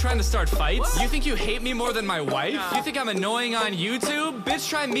Twitter trying to start fights? You think you hate me more than my wife? You think I'm annoying on YouTube? Bitch,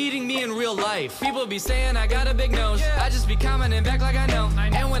 try meeting me in real life. People be saying I got a big nose. I just be commenting back like I know.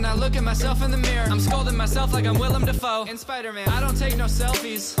 And when I look at myself in the mirror, I'm scolding myself like I'm Willem Dafoe. In Spider-Man, I don't take no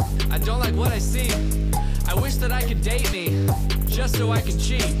selfies. I don't like what I see. I wish that I could date me, just so I can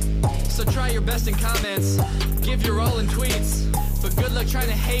cheat. So try your best in comments, give your all in tweets. But good luck trying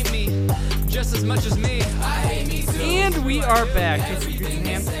to hate me, just as much as me. I hate me too. And we are back.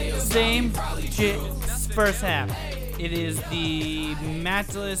 Same shit, First half. It is the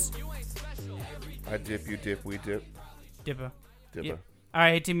matchless I dip, you dip, we dip. Dippa. Dippa. Yep. All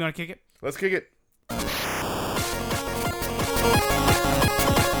right, hey, team, you want to kick it? Let's kick it.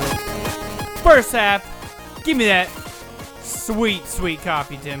 First half. Give me that sweet, sweet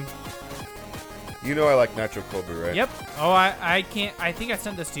coffee, Tim. You know I like nitro cold brew, right? Yep. Oh, I can't. I think I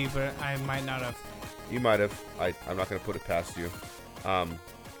sent this to you, but I might not have. You might have. I'm not going to put it past you.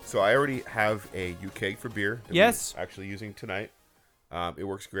 So I already have a U-Keg for beer that yes. we're actually using tonight. It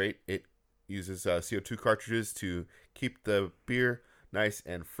works great. It uses CO2 cartridges to keep the beer nice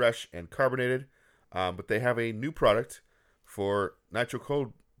and fresh and carbonated. But they have a new product for nitro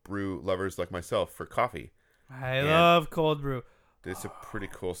cold brew lovers like myself for coffee. I love cold brew. It's a pretty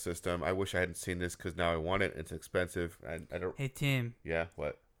cool system. I wish I hadn't seen this because now I want it. It's expensive. I don't. Hey, Tim. Yeah,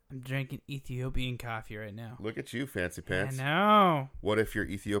 what? I'm drinking Ethiopian coffee right now. Look at you, fancy pants. I know. What if your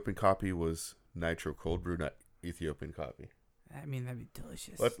Ethiopian coffee was nitro cold brew, not Ethiopian coffee? I mean, that'd be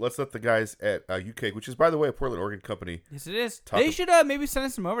delicious. Let's let the guys at UK, which is, by the way, a Portland, Oregon company. Yes, it is. They should maybe send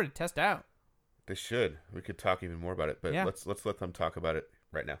us some over to test out. They should. We could talk even more about it, but let's let them talk about it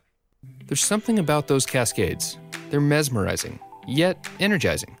right now. There's something about those cascades. They're mesmerizing, yet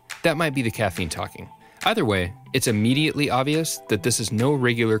energizing. That might be the caffeine talking. Either way, it's immediately obvious that this is no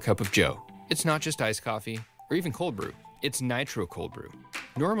regular cup of joe. It's not just iced coffee or even cold brew. It's nitro cold brew.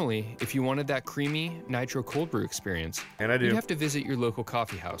 Normally, if you wanted that creamy nitro cold brew experience, and I do, you'd have to visit your local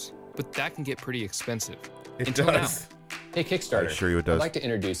coffee house, but that can get pretty expensive. It does. Now. Hey Kickstarter, I assure you it does. I'd like to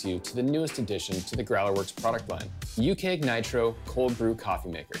introduce you to the newest addition to the Growlerworks product line, U-Keg Nitro Cold Brew Coffee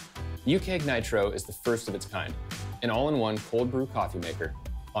Maker. U-Keg Nitro is the first of its kind, an all-in-one cold brew coffee maker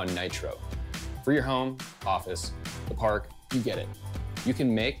on nitro. For your home, office, the park, you get it. You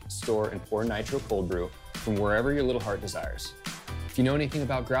can make, store, and pour nitro cold brew from wherever your little heart desires. If you know anything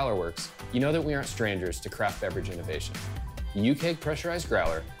about Growlerworks, you know that we aren't strangers to craft beverage innovation. U-Keg Pressurized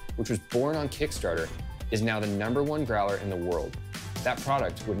Growler, which was born on Kickstarter, is now the #1 growler in the world. That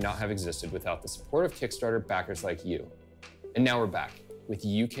product would not have existed without the support of Kickstarter backers like you. And now we're back with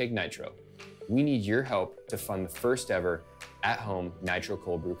U-Keg Nitro. We need your help to fund the first ever at-home nitro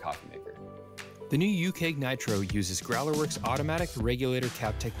cold brew coffee maker. The new U-Keg Nitro uses Growlerworks automatic regulator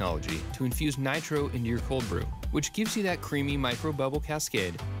cap technology to infuse nitro into your cold brew, which gives you that creamy micro bubble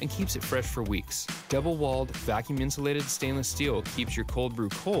cascade and keeps it fresh for weeks. Double-walled, vacuum-insulated stainless steel keeps your cold brew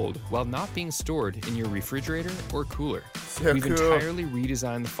cold while not being stored in your refrigerator or cooler. So We've cool. entirely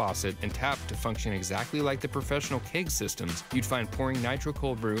redesigned the faucet and tap to function exactly like the professional keg systems you'd find pouring nitro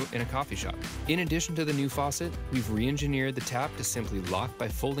cold brew in a coffee shop. In addition to the new faucet, we've re-engineered the tap to simply lock by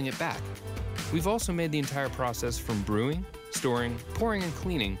folding it back. We've also made the entire process from brewing, storing, pouring, and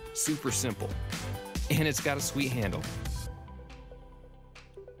cleaning super simple. And it's got a sweet handle.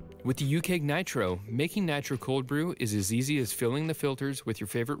 With the U-Keg Nitro, making nitro cold brew is as easy as filling the filters with your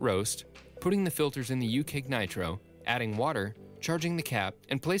favorite roast, putting the filters in the U-Keg Nitro, adding water, charging the cap,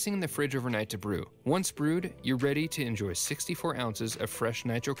 and placing in the fridge overnight to brew. Once brewed, you're ready to enjoy 64 ounces of fresh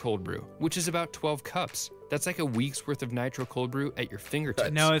nitro cold brew, which is about 12 cups. That's like a week's worth of nitro cold brew at your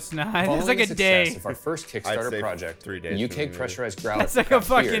fingertips. No, it's not. Following It's like the a day. success of our first I'd Kickstarter say project, 3 the days. U-Keg Pressurized Growler That's like for a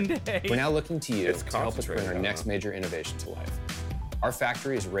craft fucking beer, day. we're now looking to you It's to help us bring concentrated, our I next know. major innovation to life. Our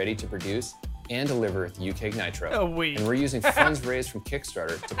factory is ready to produce and deliver the U-Keg Nitro, Oh, wait. and we're using funds raised from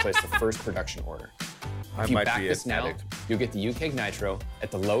Kickstarter to place the first production order. I If you might back be this an now, addict. you'll get the U-Keg Nitro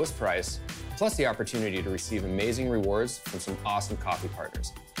at the lowest price, plus the opportunity to receive amazing rewards from some awesome coffee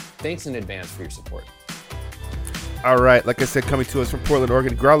partners. Thanks in advance for your support. All right, like I said, coming to us from Portland,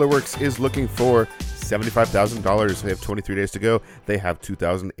 Oregon, Growlerworks is looking for $75,000. They have 23 days to go. They have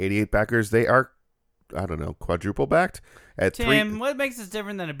 2,088 backers. They are, I don't know, quadruple backed at Tim, what makes this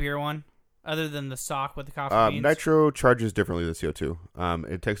different than a beer one, other than the sock with the coffee beans? Nitro charges differently than CO2.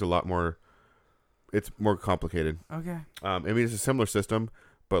 It takes a lot more. It's more complicated. Okay. I mean, it's a similar system,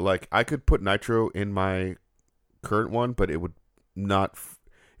 but like I could put nitro in my current one, but it would not.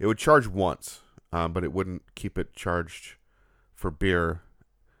 It would charge once, but it wouldn't keep it charged for beer.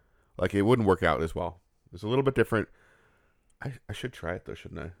 Like it wouldn't work out as well. It's a little bit different. I should try it though,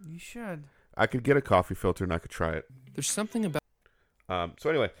 shouldn't I? You should. I could get a coffee filter and I could try it. There's something about... So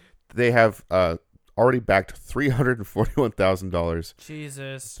anyway, they have already backed $341,000.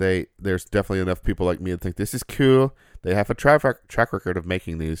 Jesus. There's definitely enough people like me that think this is cool. They have a track record of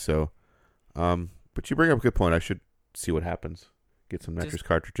making these. So, but you bring up a good point. I should see what happens. Get some nitrous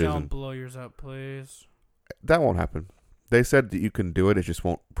cartridges. Don't and blow yours up, please. that won't happen. They said that you can do it. It just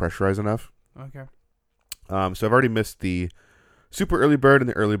won't pressurize enough. Okay. So I've already missed the super early bird and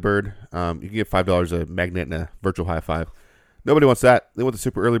the early bird. You can get $5 a magnet and a virtual high five. Nobody wants that. They want the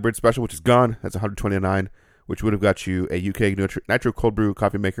super early bird special, which is gone. That's $129, which would have got you a UK Nitro Cold Brew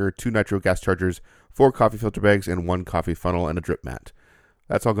coffee maker, 2 Nitro gas chargers, 4 coffee filter bags, and 1 coffee funnel and a drip mat.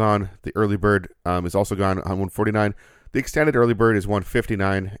 That's all gone. The early bird is also gone on $149. The extended early bird is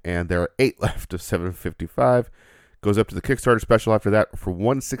 $159, and there are 8 left of $755. Goes up to the Kickstarter special after that for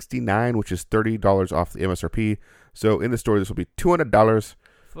 $169, which is $30 off the MSRP. So in the store, this will be $200.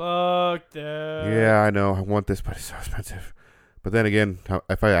 Fuck that. Yeah, I know. I want this, but it's so expensive. But then again,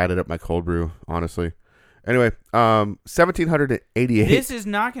 if I added up my cold brew, honestly. Anyway, $1,788. This is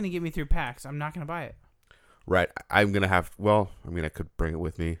not going to get me through PAX. I'm not going to buy it. Right. I'm going to have, well, I mean, I could bring it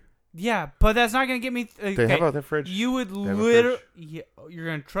with me. Yeah, but that's not going to get me. They have a fridge. You would literally. You're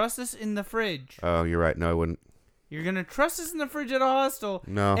going to trust this in the fridge. Oh, you're right. No, I wouldn't. You're going to trust this in the fridge at a hostel.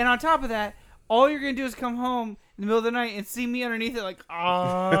 No. And on top of that, all you're going to do is come home in the middle of the night and see me underneath it like,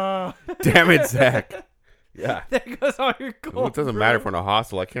 ah. Damn it, Zach. Yeah. There goes all your gold. Well, it doesn't matter if we're in a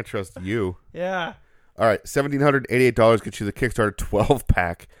hostel. I can't trust you. Yeah. All right. $1,788 gets you the Kickstarter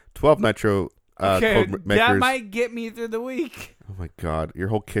 12-pack. 12 Nitro cold makers. That might get me through the week. Oh, my God. Your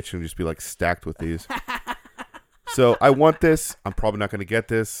whole kitchen would just be like stacked with these. So I want this. I'm probably not going to get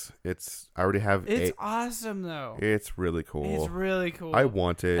this. I already have. It's awesome though. It's really cool. It's really cool. I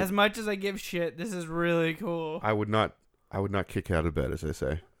want it. As much as I give shit, this is really cool. I would not kick it out of bed, as I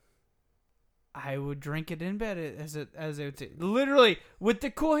say. I would drink it in bed, as I would say. Literally with the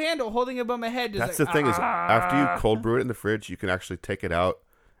cool handle holding it above my head. That's the thing is, after you cold brew it in the fridge, you can actually take it out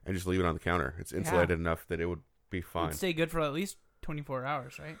and just leave it on the counter. It's insulated enough that it would be fine. It'd stay good for at least 24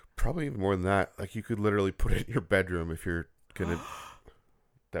 hours, right? Probably even more than that. Like, you could literally put it in your bedroom if you're gonna.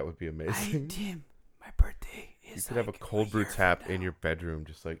 That would be amazing. Tim, my birthday is. You could have a cold brew tap in your bedroom,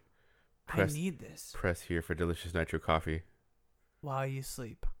 just like. I need this. Press here for delicious nitro coffee. While you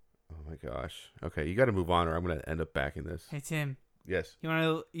sleep. Oh my gosh. Okay, you got to move on, or I'm gonna end up backing this. Hey Tim. Yes. You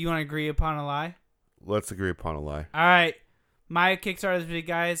want to agree upon a lie? Let's agree upon a lie. All right. My Kickstarter this week,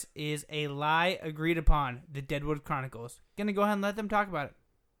 guys, is a lie agreed upon. The Deadwood Chronicles. Gonna go ahead and let them talk about it.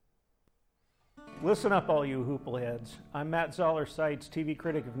 Listen up, all you hoopleheads. I'm Matt Zoller Seitz, TV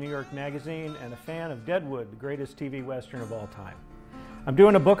critic of New York Magazine and a fan of Deadwood, the greatest TV Western of all time. I'm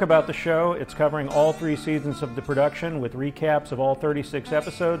doing a book about the show. It's covering all 3 seasons of the production with recaps of all 36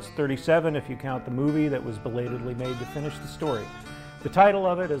 episodes, 37 if you count the movie that was belatedly made to finish the story. The title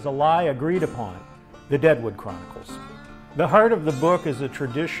of it is A Lie Agreed Upon, The Deadwood Chronicles. The heart of the book is a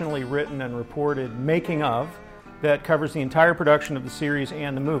traditionally written and reported making of that covers the entire production of the series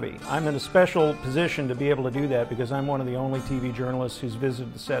and the movie. I'm in a special position to be able to do that because I'm one of the only TV journalists who's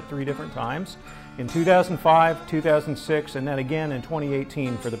visited the set 3 different times, in 2005, 2006, and then again in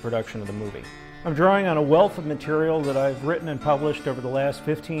 2018 for the production of the movie. I'm drawing on a wealth of material that I've written and published over the last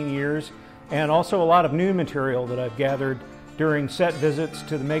 15 years, and also a lot of new material that I've gathered during set visits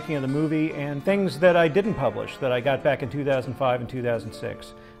to the making of the movie and things that I didn't publish that I got back in 2005 and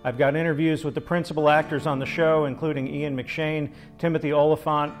 2006. I've got interviews with the principal actors on the show, including Ian McShane, Timothy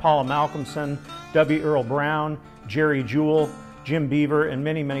Oliphant, Paula Malcolmson, W. Earl Brown, Jerry Jewell, Jim Beaver, and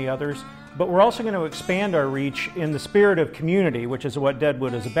many, many others. But we're also going to expand our reach in the spirit of community, which is what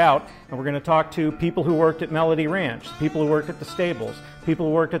Deadwood is about. And we're going to talk to people who worked at Melody Ranch, people who worked at the stables, people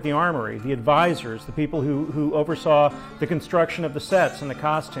who worked at the armory, the advisors, the people who oversaw the construction of the sets and the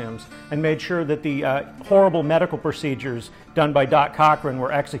costumes and made sure that the horrible medical procedures done by Doc Cochran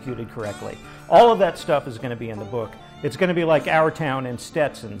were executed correctly. All of that stuff is going to be in the book. It's going to be like Our Town and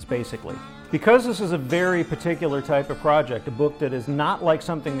Stetson's, basically. Because this is a very particular type of project, a book that is not like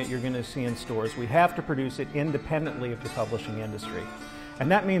something that you're going to see in stores, we have to produce it independently of the publishing industry.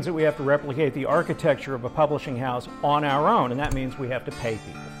 And that means that we have to replicate the architecture of a publishing house on our own, and that means we have to pay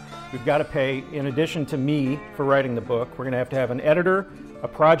people. We've got to pay, in addition to me for writing the book, we're going to have an editor, a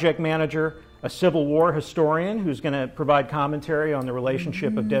project manager, a Civil War historian who's going to provide commentary on the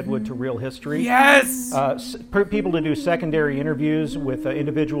relationship of Deadwood to real history. Yes! People to do secondary interviews with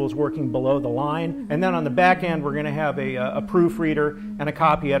individuals working below the line. And then on the back end, we're going to have a proofreader and a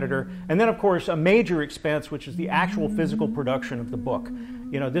copy editor. And then, of course, a major expense, which is the actual physical production of the book.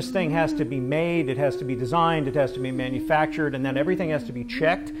 You know, this thing has to be made, it has to be designed, it has to be manufactured, and then everything has to be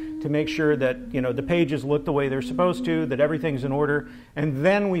checked to make sure that, you know, the pages look the way they're supposed to, that everything's in order, and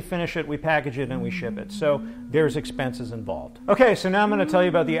then we finish it, we package it, and we ship it. So there's expenses involved. Okay, so now I'm going to tell you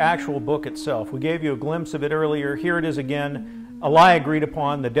about the actual book itself. We gave you a glimpse of it earlier. Here it is again. A Lie Agreed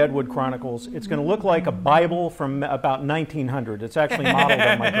Upon, The Deadwood Chronicles. It's going to look like a Bible from about 1900. It's actually modeled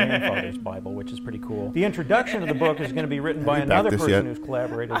on my grandfather's Bible, which is pretty cool. The introduction of the book is going to be written by another person who's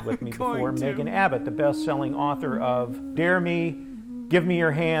collaborated with me before, Megan Abbott, the best-selling author of Dare Me, Give Me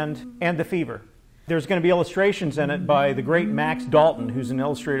Your Hand, and The Fever. There's going to be illustrations in it by the great Max Dalton, who's an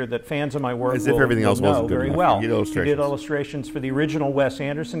illustrator that fans of my work As if everything else wasn't good very enough. well. He did illustrations. He did illustrations for the original Wes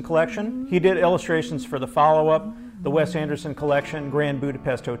Anderson collection. He did illustrations for the follow-up, the Wes Anderson collection, Grand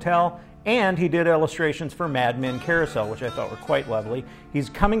Budapest Hotel, and he did illustrations for Mad Men Carousel, which I thought were quite lovely. He's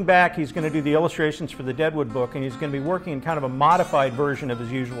coming back. He's going to do the illustrations for the Deadwood book, and he's going to be working in kind of a modified version of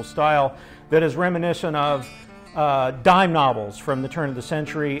his usual style that is reminiscent of dime novels from the turn of the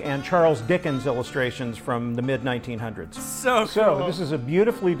century and Charles Dickens illustrations from the mid-1900s. So So this is a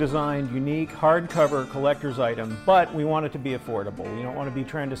beautifully designed, unique, hardcover collector's item, but we want it to be affordable. We don't want to be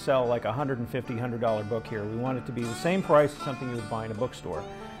trying to sell like a $150, $100 book here. We want it to be the same price as something you would buy in a bookstore.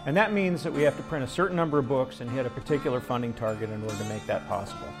 And that means that we have to print a certain number of books and hit a particular funding target in order to make that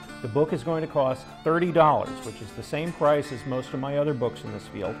possible. The book is going to cost $30, which is the same price as most of my other books in this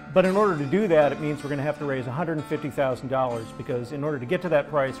field. But in order to do that, it means we're going to have to raise $150,000 because in order to get to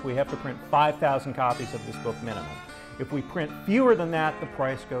that price, we have to print 5,000 copies of this book minimum. If we print fewer than that, the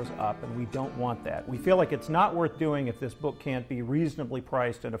price goes up, and we don't want that. We feel like it's not worth doing if this book can't be reasonably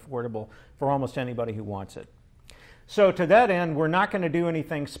priced and affordable for almost anybody who wants it. So to that end, we're not going to do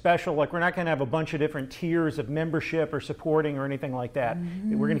anything special, like we're not going to have a bunch of different tiers of membership or supporting or anything like that.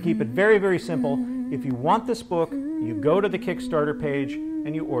 We're going to keep it very, very simple. If you want this book, you go to the Kickstarter page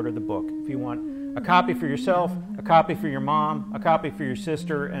and you order the book. If you want a copy for yourself, a copy for your mom, a copy for your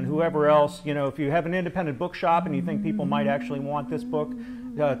sister, and whoever else, you know, if you have an independent bookshop and you think people might actually want this book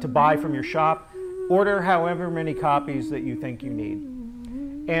to buy from your shop, order however many copies that you think you need.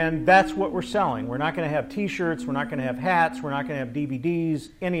 And that's what we're selling. We're not going to have t-shirts, we're not going to have hats, we're not going to have DVDs,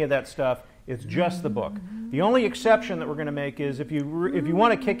 any of that stuff. It's just the book. The only exception that we're going to make is if you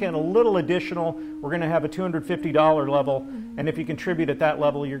want to kick in a little additional, we're going to have a $250 level, and if you contribute at that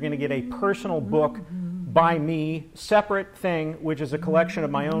level, you're going to get a personal book by me, separate thing, which is a collection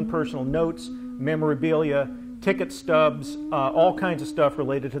of my own personal notes, memorabilia, ticket stubs, all kinds of stuff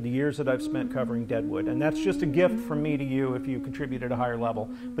related to the years that I've spent covering Deadwood. And that's just a gift from me to you if you contribute at a higher level.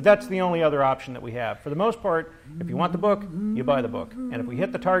 But that's the only other option that we have. For the most part, if you want the book, you buy the book. And if we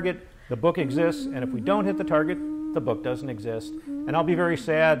hit the target, the book exists. And if we don't hit the target, the book doesn't exist. And I'll be very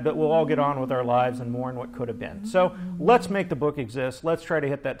sad, but we'll all get on with our lives and mourn what could have been. So let's make the book exist. Let's try to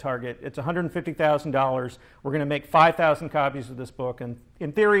hit that target. It's $150,000. We're going to make 5,000 copies of this book. And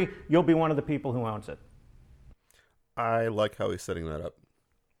in theory, you'll be one of the people who owns it. I like how he's setting that up.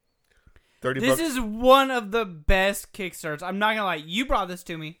 $30. This is one of the best Kickstarters. I'm not gonna lie. You brought this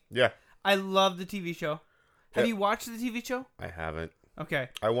to me. Yeah. I love the TV show. Have Yeah. you watched the TV show? I haven't. Okay.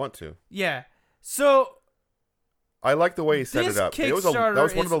 I want to. Yeah. So I like the way he set it up. That was one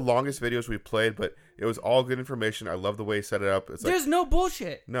Kickstarter of the longest videos we played, but it was all good information. I love the way he set it up. It's there's no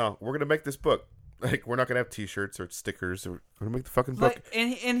bullshit. No, we're gonna make this book. Like, we're not gonna have T-shirts or stickers. We're gonna make the fucking book. Like,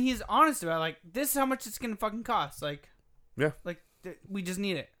 and he's honest about it. Like, this is how much it's gonna fucking cost. Like, yeah. Like, we just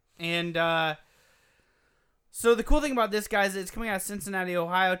need it. And so the cool thing about this, guys, is it's coming out of Cincinnati,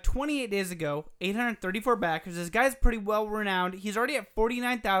 Ohio, 28 days ago. 834 backers. This guy's pretty well renowned. He's already at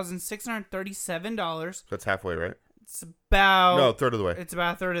 $49,637. That's halfway, right? It's about a third of the way. It's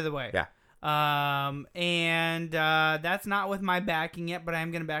about a third of the way. Yeah. And that's not with my backing yet, but I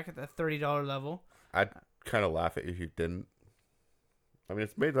am gonna back at the $30 level. I'd kind of laugh at you if you didn't. I mean,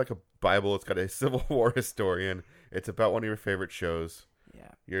 it's made like a Bible. It's got a Civil War historian. It's about one of your favorite shows. Yeah.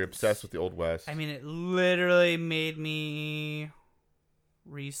 You're obsessed with the Old West. I mean, it literally made me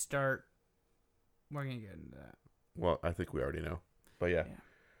restart. We're going to get into that. Well, I think we already know. But yeah.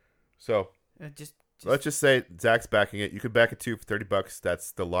 So, Just let's just say Zach's backing it. You could back it too for $30.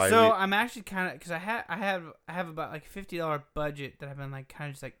 That's the lie. So I'm actually kind of, because I have about like a $50 budget that I've been like kind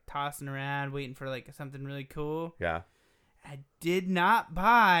of just like tossing around, waiting for like something really cool. Yeah. I did not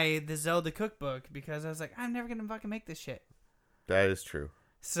buy the Zelda cookbook because I was like, I'm never gonna fucking make this shit. That is true.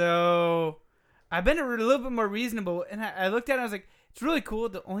 So I've been a little bit more reasonable, and I looked at it. And I was like, it's really cool.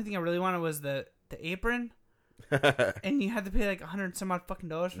 The only thing I really wanted was the apron. And you had to pay like $100 some odd fucking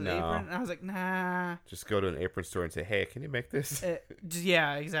dollars for the apron. And I was like, nah. Just go to an apron store and say, hey, can you make this?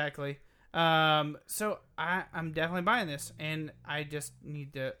 Yeah, exactly. So I'm definitely buying this, and I just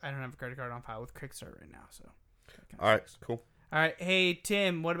need to. I don't have a credit card on file with Kickstarter right now, so. All right, cool. All right, hey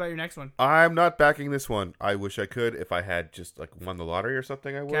Tim, what about your next one? I'm not backing this one. I wish I could. If I had just like won the lottery or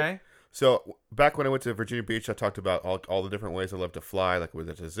something, I would. Okay. So back when I went to Virginia Beach, I talked about all the different ways I love to fly, like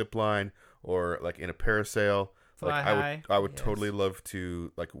whether it's a zip line or like in a parasail. Fly like high. I would totally love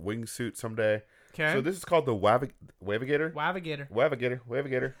to like wingsuit someday. Okay. So this is called the Wavigator. Wavigator. Hey,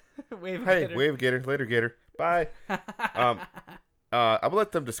 Wavigator. Later, Gator. Bye. I will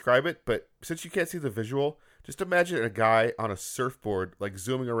let them describe it, but since you can't see the visual, just imagine a guy on a surfboard like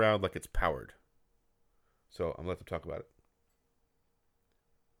zooming around like it's powered. So I'm going to let them talk about it.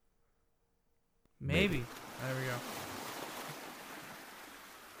 Maybe. There we go.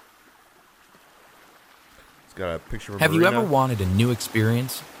 It's got a picture of a Have you marina. ever wanted a new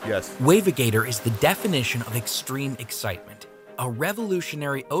experience? Yes. Wavigator is the definition of extreme excitement. A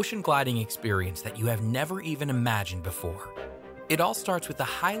revolutionary ocean gliding experience that you have never even imagined before. It all starts with a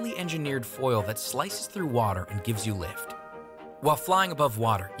highly engineered foil that slices through water and gives you lift. While flying above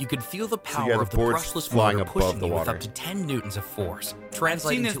water, you could feel the power of the brushless flying motor above pushing the you with water. up to 10 newtons of force,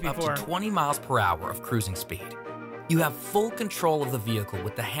 translating this to up before. to 20 miles per hour of cruising speed. You have full control of the vehicle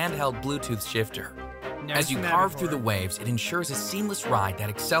with the handheld Bluetooth shifter. Never As you seen that carve before. through the waves, it ensures a seamless ride that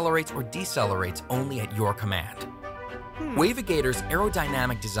accelerates or decelerates only at your command. Wavigator's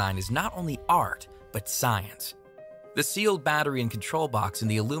aerodynamic design is not only art, but science. The sealed battery and control box in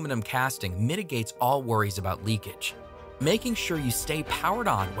the aluminum casting mitigates all worries about leakage, making sure you stay powered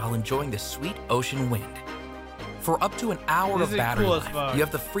on while enjoying the sweet ocean wind. For up to an hour This of is battery cool as life, fuck. you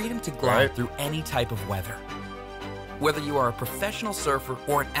have the freedom to glide Right. through any type of weather. Whether you are a professional surfer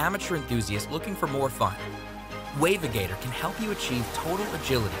or an amateur enthusiast looking for more fun, Wavigator can help you achieve total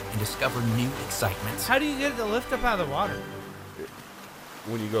agility and discover new excitements. How do you get the lift up out of the water?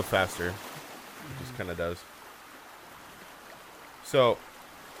 When you go faster, it just kind of does. So,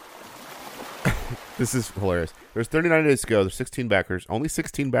 this is hilarious. There's 39 days to go. There's 16 backers. Only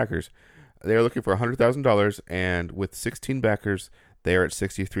 16 backers. They are looking for $100,000, and with 16 backers, they are at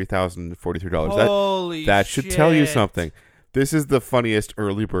 $63,043. Holy that should tell you shit. something. This is the funniest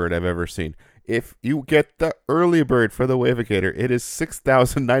early bird I've ever seen. If you get the early bird for the Wavigator, it is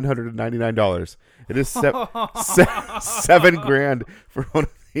 $6,999. It is $7,000 for one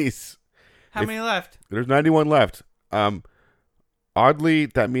of these. How many left? There's 91 left. Oddly,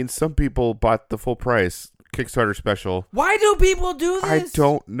 that means some people bought the full price Kickstarter special. Why do people do this? I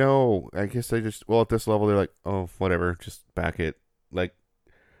don't know. I guess they just, well, at this level, they're like, oh, whatever, just back it. Like,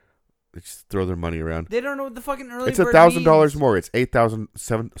 they just throw their money around. They don't know what the fucking early It's bird $1,000 means. more. It's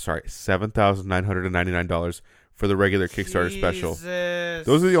 $7,999 for the regular Kickstarter special. Jesus.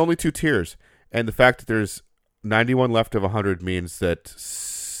 Those are the only two tiers, and the fact that there's 91 left of 100 means that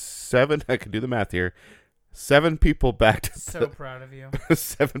seven. I can do the math here. 7 people backed. So proud of you.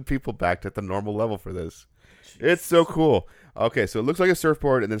 7 people backed at the normal level for this. It's so cool. Okay, so it looks like a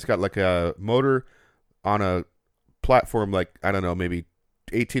surfboard, and then it's got like a motor on a platform, like, I don't know, maybe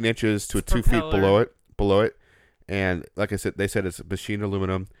 18 inches to 2 feet below it. And like I said, they said it's machined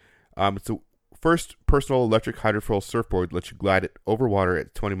aluminum. It's the first personal electric hydrofoil surfboard, lets you glide it over water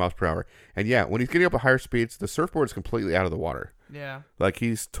at 20 miles per hour. And yeah, when he's getting up at higher speeds, the surfboard is completely out of the water. Yeah. Like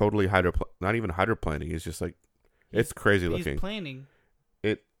he's totally not even hydroplaning. He's just like, it's crazy looking. He's planing.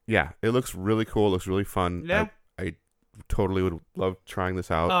 Yeah, it looks really cool. It looks really fun. Yeah. I totally would love trying this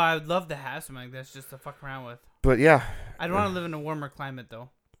out. Oh, I would love to have something like this just to fuck around with. But yeah. I'd want to live in a warmer climate, though.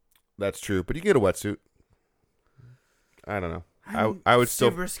 That's true. But you get a wetsuit. I don't know. I would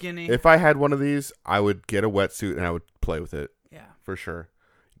super still, skinny. If I had one of these, I would get a wetsuit and I would play with it. Yeah. For sure.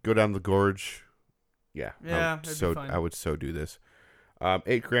 Go down the gorge. Yeah. Yeah, it'd be fun. I would so do this.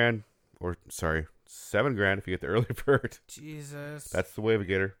 $8,000 or sorry, $7,000 if you get the early bird. Jesus. That's the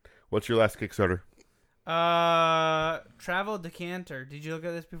Wavigator. What's your last Kickstarter? Travel Decanter. Did you look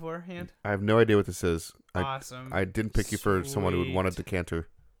at this beforehand? I have no idea what this is. Awesome. I didn't pick you for someone who would want a decanter.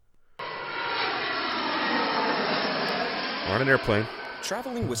 We're on an airplane.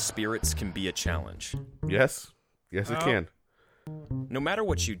 Traveling with spirits can be a challenge. Yes. Yes, it can. No matter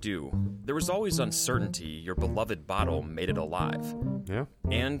what you do, there is always uncertainty your beloved bottle made it alive. Yeah.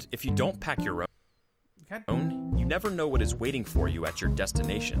 And if you don't pack your own, you never know what is waiting for you at your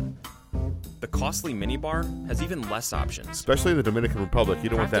destination. The costly minibar has even less options. Especially in the Dominican Republic, you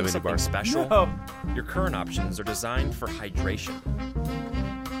don't want that Crafting something minibar. special, No. your current options are designed for hydration.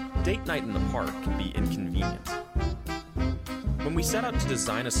 Date night in the park can be inconvenient. When we set out to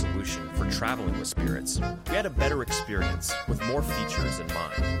design a solution for traveling with spirits, we had a better experience with more features in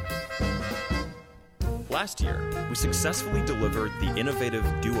mind. Last year, we successfully delivered the innovative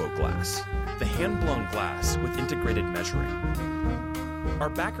Duo Glass, the hand-blown glass with integrated measuring. Our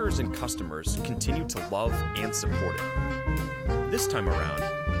backers and customers continue to love and support it. This time around,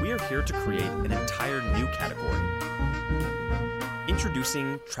 we are here to create an entire new category.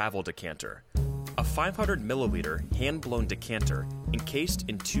 Introducing Travel Decanter, a 500 milliliter hand-blown decanter encased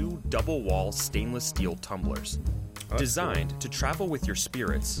in 2 double-wall stainless steel tumblers. Designed to travel with your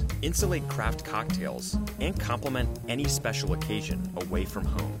spirits, insulate craft cocktails, and complement any special occasion away from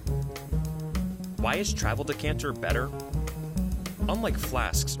home. Why is Travel Decanter better? Unlike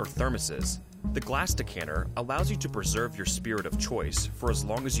flasks or thermoses, The glass decanter allows you to preserve your spirit of choice for as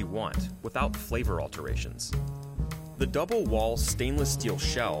long as you want without flavor alterations. The double-wall stainless steel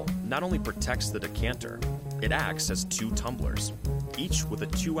shell not only protects the decanter, it acts as 2 tumblers, each with a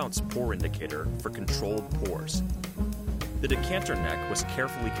 2-ounce pour indicator for controlled pours. The decanter neck was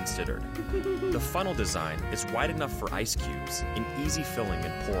carefully considered. The funnel design is wide enough for ice cubes in easy filling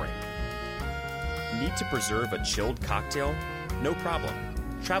and pouring. Need to preserve a chilled cocktail? No problem.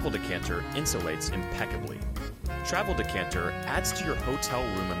 Travel Decanter insulates impeccably. Travel Decanter adds to your hotel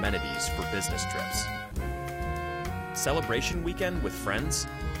room amenities for business trips. Celebration weekend with friends?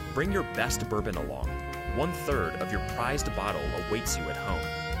 Bring your best bourbon along. 1/3 of your prized bottle awaits you at home.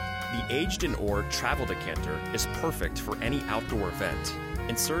 The aged in ore Travel Decanter is perfect for any outdoor event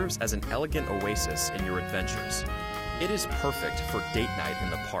and serves as an elegant oasis in your adventures. It is perfect for date night in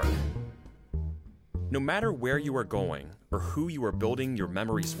the park. No matter where you are going or who you are building your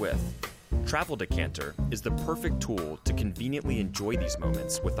memories with, Travel Decanter is the perfect tool to conveniently enjoy these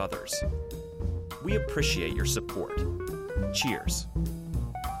moments with others. We appreciate your support. Cheers.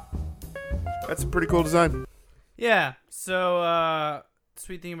 That's a pretty cool design. Yeah. So,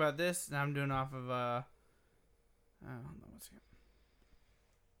 sweet thing about this, now I'm doing off of, hold on, one second.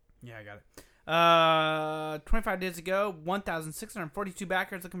 Yeah, I got it. 25 days ago, 1,642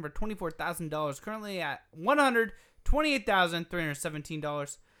 backers looking for $24,000. Currently at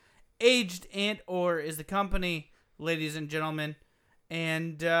 $128,317. Aged and/or is the company, ladies and gentlemen.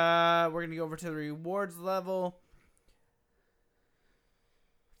 And we're going to go over to the rewards level.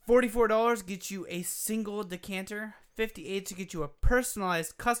 $44 gets you a single decanter. $58 to get you a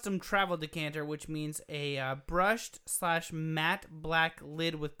personalized custom travel decanter, which means a brushed/matte black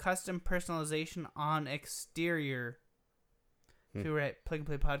lid with custom personalization on exterior. So we're at Plug and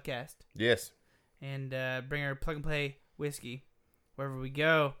Play Podcast. Yes. And bring our Plug and Play whiskey wherever we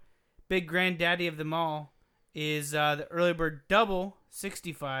go. Big granddaddy of them all is the Early Bird Double,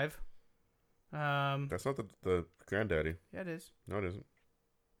 $65. That's not the granddaddy. Yeah, it is. No, it isn't.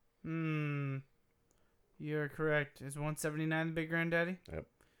 You're correct. Is 179 the big granddaddy? Yep.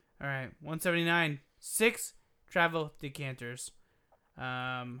 All right, 179. 6 travel decanters.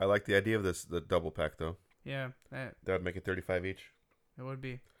 I like the idea of the double pack though. Yeah, that would make it 35 each. It would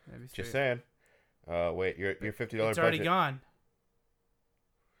be. That'd be Just sweet. saying. Wait, your $50 It's budget. already gone.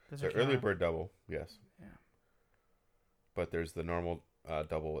 The early bird double, yes. Yeah. But there's the normal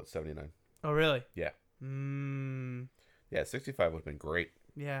double at 79. Oh, really? Yeah. Yeah, 65 would have been great.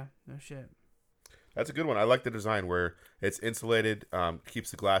 Yeah, no shit. That's a good one. I like the design where it's insulated,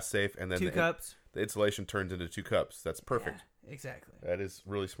 keeps the glass safe, and then 2 cups. The insulation turns into 2 cups. That's perfect. Yeah, exactly. That is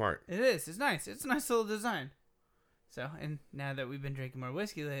really smart. It is. It's nice. It's a nice little design. So, and now that we've been drinking more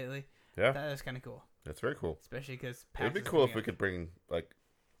whiskey lately, yeah, that is kind of cool. That's very cool. Especially because it'd be cool if we could bring like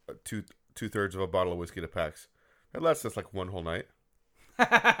two-thirds of a bottle of whiskey to PAX. That lasts us like one whole night.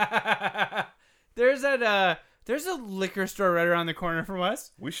 There's a liquor store right around the corner from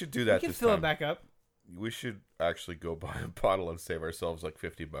us. We should do that. We can this fill time. it back up. We should actually go buy a bottle and save ourselves like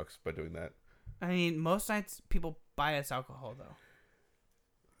 $50 by doing that. I mean, most nights people buy us alcohol though.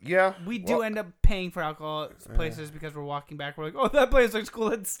 Yeah, we do end up paying for alcohol at places because we're walking back. We're like, oh, that place looks cool.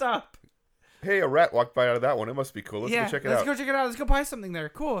 Let's stop. Hey, a rat walked by out of that one. It must be cool. Let's go check it out. Let's go check it out. Let's go buy something there.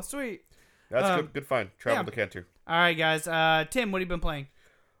 Cool, sweet. That's good find. Travel decanter. All right, guys. Tim, what have you been playing?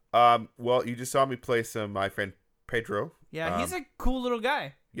 Well, you just saw me play my friend Pedro. Yeah, he's a cool little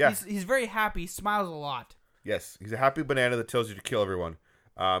guy. Yeah. He's very happy. He smiles a lot. Yes, he's a happy banana that tells you to kill everyone.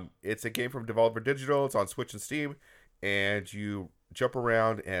 It's a game from Devolver Digital. It's on Switch and Steam, and you jump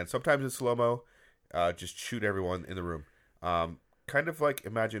around, and sometimes in slow-mo, just shoot everyone in the room. Kind of like,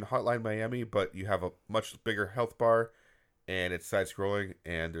 imagine Hotline Miami, but you have a much bigger health bar, and it's side-scrolling,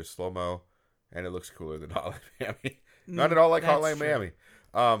 and there's slow-mo, and it looks cooler than Hotline Miami. Not at all like Hotline Miami.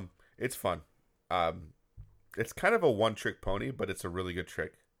 It's fun. It's kind of a one-trick pony, but it's a really good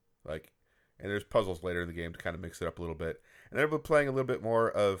trick. And there's puzzles later in the game to kind of mix it up a little bit. And then I've been playing a little bit more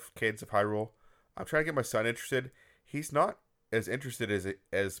of Cadence of Hyrule. I'm trying to get my son interested. He's not as interested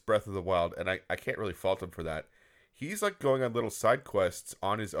as Breath of the Wild, and I can't really fault him for that. He's like going on little side quests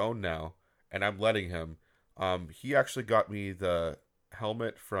on his own now, and I'm letting him. He actually got me the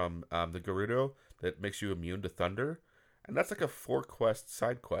helmet from the Gerudo that makes you immune to thunder, and that's like a 4-quest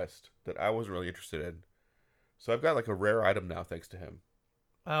side quest that I wasn't really interested in. So I've got like a rare item now thanks to him.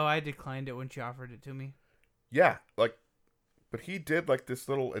 Oh, I declined it when she offered it to me. Yeah, but he did like this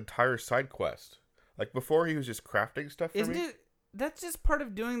little entire side quest. Like before, he was just crafting stuff for me. Isn't it? That's just part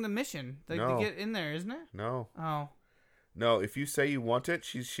of doing the mission, No. to get in there, isn't it? No. Oh. No, if you say you want it,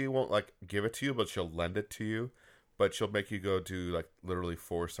 she won't like give it to you, but she'll lend it to you. But she'll make you go do like literally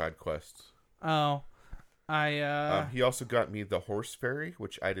 4 side quests. Oh, he also got me the horse fairy,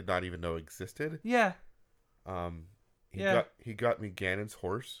 which I did not even know existed. Yeah. He got me Ganon's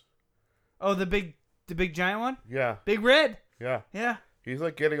horse. Oh, the big giant one? Yeah. Big red? Yeah. Yeah. He's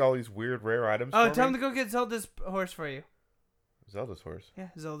like getting all these weird rare items. Oh, for tell me. him to go get Zelda's horse for you. Zelda's horse. Yeah,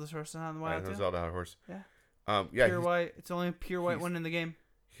 Zelda's horse is on the I wild know too. Zelda had a horse. Yeah. Yeah. Pure white. It's the only pure white one in the game.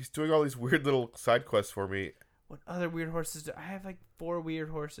 He's doing all these weird little side quests for me. What other weird horses do I have? Like 4 weird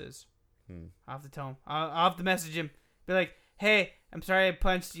horses. I'll have to tell him. I'll have to message him. Be like, hey, I'm sorry I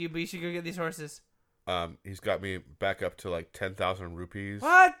punched you, but you should go get these horses. He's got me back up to like 10,000 rupees.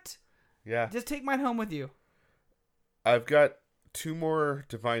 What? Yeah. Just take mine home with you. I've got 2 more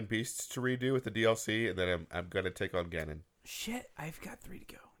Divine Beasts to redo with the DLC, and then I'm gonna take on Ganon. Shit, I've got 3 to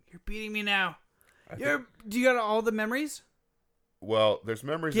go. You're beating me now. Do you got all the memories? Well, there's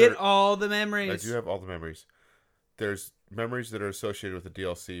memories. Get all the memories. I do have all the memories. There's memories that are associated with the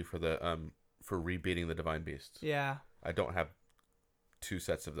DLC for the for rebeating the Divine Beasts. Yeah. I don't have 2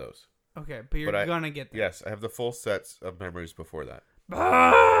 sets of those. Okay, but you're gonna get them. Yes, I have the full sets of memories before that.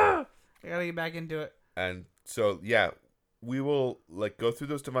 I gotta get back into it. And so, yeah, we will like go through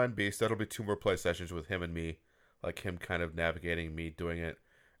those Divine Beasts. That'll be 2 more play sessions with him and me, like him kind of navigating me doing it,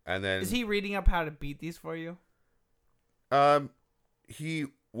 and then is he reading up how to beat these for you?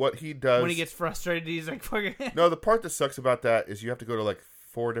 What he does when he gets frustrated, he's like, "Fucking." No, the part that sucks about that is you have to go to like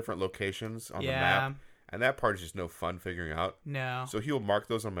 4 different locations on the map, and that part is just no fun figuring out. No. So he'll mark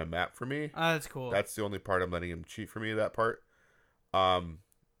those on my map for me. Oh, that's cool. That's the only part I'm letting him cheat for me. That part.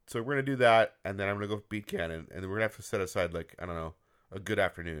 So we're gonna do that, and then I'm gonna go beat Ganon, and then we're gonna have to set aside like I don't know a good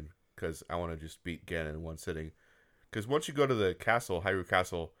afternoon because I want to just beat Ganon in one sitting. Because once you go to the castle, Hyrule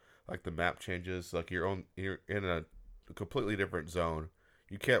Castle, like the map changes. Like you're in a completely different zone.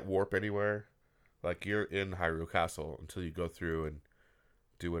 You can't warp anywhere. Like you're in Hyrule Castle until you go through and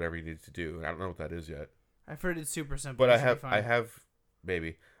do whatever you need to do. And I don't know what that is yet. I've heard it's super simple. But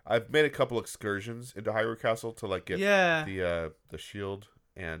I've made a couple excursions into Hyrule Castle to like get the shield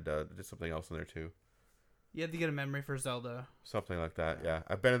and did something else in there too. You have to get a memory for Zelda. Something like that. Yeah,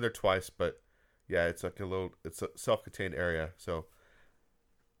 I've been in there twice, but yeah, it's like it's a self-contained area. So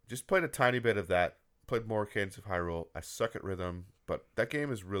just played a tiny bit of that. Played more Cadence of Hyrule. I suck at rhythm, but that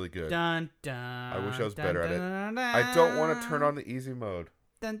game is really good. Dun, dun, I wish I was dun, better dun, at it. dun, I don't want to turn on the easy mode.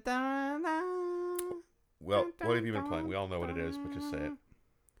 Dun, dun, dun, well, what have you been playing? We all know what it is, but just say it.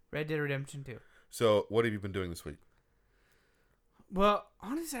 Red Dead Redemption 2. So, what have you been doing this week? Well,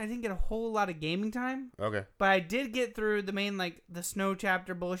 honestly, I didn't get a whole lot of gaming time. Okay. But I did get through the main, like, the snow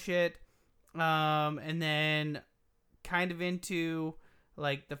chapter bullshit. And then kind of into,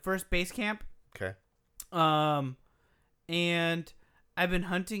 like, the first base camp. Okay. And I've been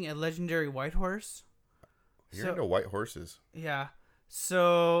hunting a legendary white horse. You're into white horses. Yeah.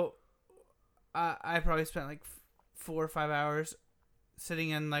 So I probably spent like 4 or 5 hours sitting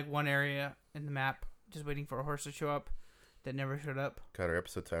in like one area in the map, just waiting for a horse to show up that never showed up. Got our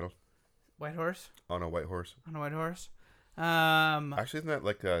episode title. White horse? On a white horse. On a white horse. Actually, isn't that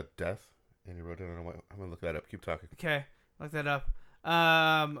like a death? And you wrote it on a white. I'm gonna look that up. Keep talking. Okay, look that up.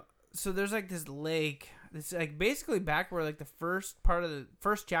 So there's like this lake. It's like basically back where like the first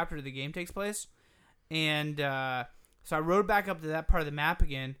chapter of the game takes place, and so I rode back up to that part of the map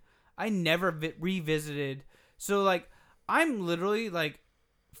again. I never revisited. So like I'm literally like,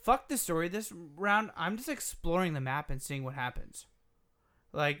 fuck the story this round. I'm just exploring the map and seeing what happens.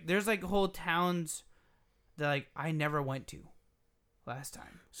 Like there's like whole towns that like I never went to last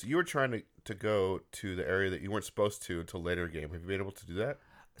time. So you were trying to go to the area that you weren't supposed to until later in the game. Have you been able to do that?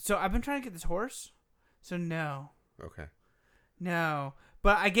 So I've been trying to get this horse. So no. Okay. No.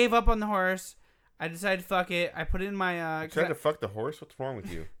 But I gave up on the horse. I decided fuck it. I put it in my you tried to fuck the horse? What's wrong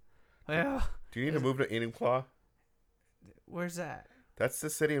with you? Well, do you need to move to Enumclaw? Where's that? That's the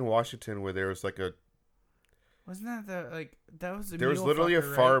city in Washington where there was like a. Wasn't that that was a there was literally a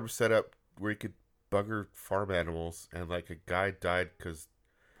farm set up where you could bugger farm animals, and like a guy died because.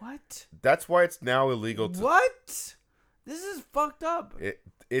 What? That's why it's now illegal to. What? This is fucked up.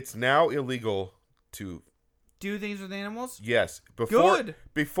 It's now illegal to do things with animals? Yes. Good.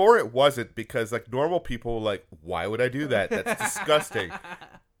 Before it wasn't, because like normal people were like, why would I do that? That's disgusting.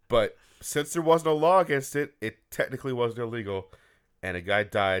 But since there wasn't a law against it, it technically wasn't illegal. And a guy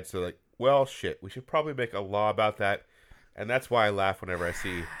died, so like, well, shit, we should probably make a law about that. And that's why I laugh whenever I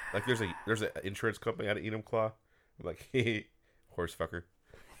see like there's an insurance company out of Enumclaw. I'm like, hey, horse fucker.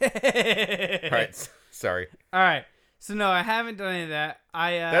 All right, sorry. All right. So no, I haven't done any of that.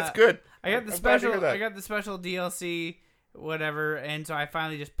 That's good. I got the special. I got the special DLC, whatever, and so I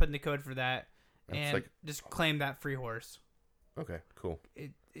finally just put in the code for that, and just claim that free horse. Okay, cool.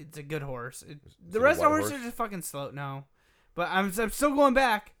 it's a good horse. The it a rest of the white horses horse? are just fucking slow. No, but I'm still going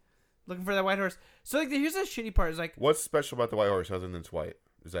back, looking for that white horse. So like, here's the shitty part: is like, What's special about the white horse other than it's white?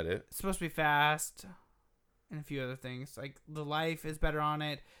 Is that it? it's supposed to be fast, and a few other things. Like the life is better on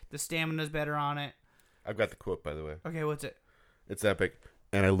it, the stamina is better on it. I've got the quote, by the way. Okay, what's it? It's epic.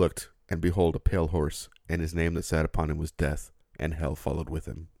 And I looked, and behold, a pale horse, and his name that sat upon him was Death, and hell followed with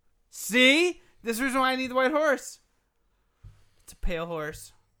him. See, this is the reason why I need the white horse. It's a pale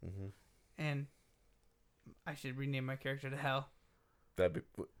horse, and I should rename my character to Hell.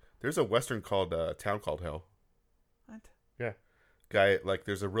 There's a western called town called Hell. What? Yeah, guy like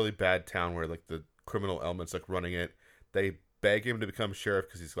there's a really bad town where like the criminal elements like running it. They beg him to become sheriff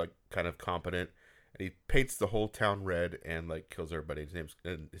because he's like kind of competent, and he paints the whole town red and like kills everybody. His name's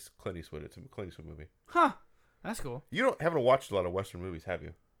it's Clint Eastwood. It's a Clint Eastwood movie. Huh? That's cool. You haven't watched a lot of western movies, have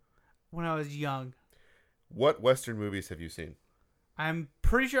you? When I was young. What western movies have you seen? I'm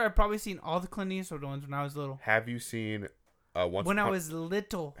pretty sure I've probably seen all the Clint Eastwood ones when I was little. Have you seen When I was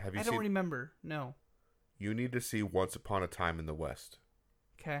little. Have you I don't seen- remember. No. You need to see Once Upon a Time in the West.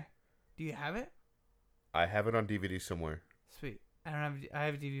 Okay. Do you have it? I have it on DVD somewhere. Sweet. I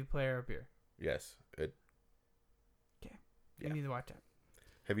have a DVD player up here. Yes. Okay. Yeah. You need to watch it.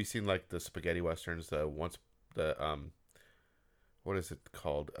 Have you seen like the spaghetti westerns? What is it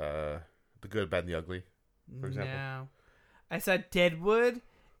called? The Good, Bad, and the Ugly, for example. No. I saw Deadwood,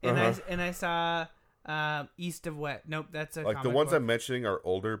 and I saw East of West. Nope, that's a like the comic ones book. I'm mentioning are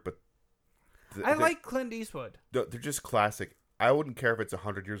older, but I like Clint Eastwood. they're just classic. I wouldn't care if it's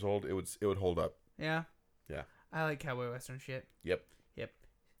 100 years old. It would hold up. Yeah. Yeah. I like cowboy western shit. Yep. Yep.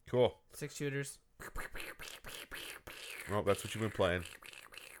 Cool. 6 shooters. Well, that's what you've been playing.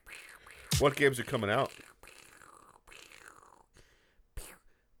 What games are coming out?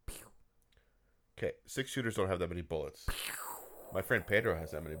 Okay, 6 shooters don't have that many bullets. My friend Pedro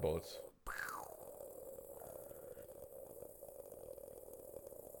has that many bullets.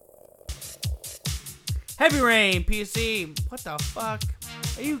 Heavy Rain PC. What the fuck?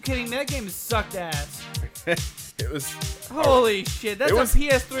 Are you kidding me? That game sucked ass. It was. Holy shit! That's it was- a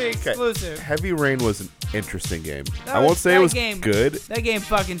PS3 exclusive. Okay, Heavy Rain was an interesting game. That I won't say it was game, good. That game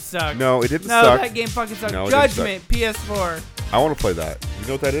fucking sucked. No, it didn't No, suck. that game fucking sucked. No, it didn't Judgment, PS4. I want to play that. You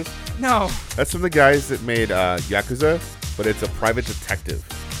know what that is? No. That's from the guys that made Yakuza, but it's a private detective.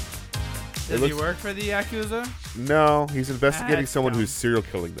 Does he work for the Yakuza? No, he's investigating That's someone dumb. who's serial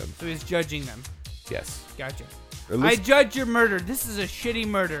killing them. So he's judging them. Yes. Gotcha. At I least- judge your murder. This is a shitty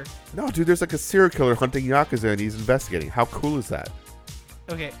murder. No, dude, there's like a serial killer hunting Yakuza and he's investigating. How cool is that?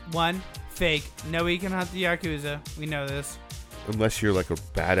 Okay, one, fake. Nobody can hunt the Yakuza. We know this. Unless you're like a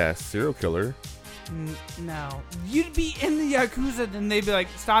badass serial killer. No. You'd be in the Yakuza, then they'd be like,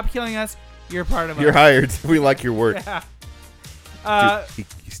 stop killing us. You're part of us. You're hired. We like your work. Yeah. Dude,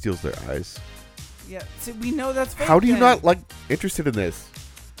 he steals their eyes. Yeah. See, we know that's fake. How do you then. not like interested in this?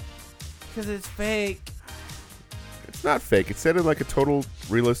 Because it's fake. It's not fake. It's set in like a total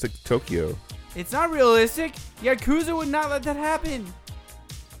realistic Tokyo. It's not realistic. Yakuza would not let that happen.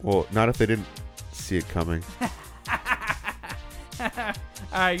 Well, not if they didn't see it coming.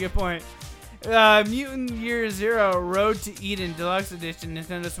 Alright, good point. Mutant Year Zero Road to Eden Deluxe Edition,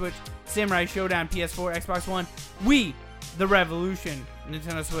 Nintendo Switch, Samurai Showdown, PS4, Xbox One, Wii, The Revolution,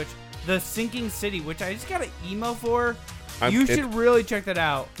 Nintendo Switch, The Sinking City, which I just got an email for. You should really check that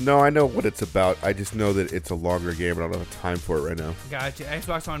out. No, I know what it's about. I just know that it's a longer game and I don't have time for it right now. Gotcha.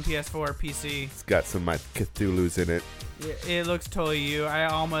 Xbox One, PS4, PC. It's got some of my Cthulhu's in it. It looks totally you. I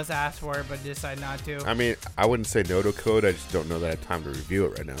almost asked for it, but decided not to. I mean, I wouldn't say no to code. I just don't know that I have time to review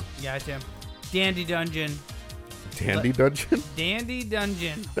it right now. Gotcha. Dandy Dungeon. Dandy Dungeon? Dandy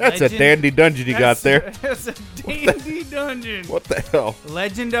Dungeon. That's a dandy dungeon you got there. That's a dandy dungeon. What the hell?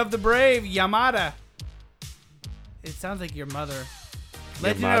 Legend of the Brave, Yamada. It sounds like your mother.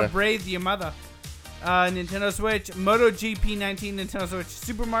 Legend Yamada. of Brave, your mother. Nintendo Switch, MotoGP 19, Nintendo Switch,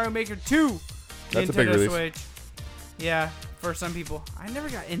 Super Mario Maker 2, That's a Nintendo big release. Switch. Yeah, for some people. I never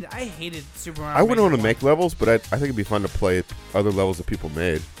got into. I hated Super Mario. I wouldn't want to Maker make levels, but I think it'd be fun to play other levels that people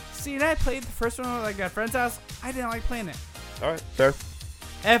made. 1. See, and I played the first one at like a friend's house. I didn't like playing it. All right, fair.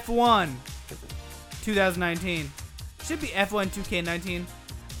 F1 2019. Should be F1 2K19.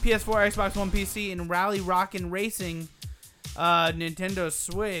 PS4, Xbox One, PC, and Rally Rockin' Racing Nintendo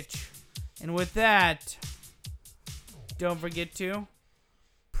Switch. And with that, don't forget to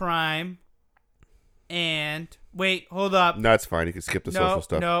Prime and wait, hold up. No, it's fine. You can skip the social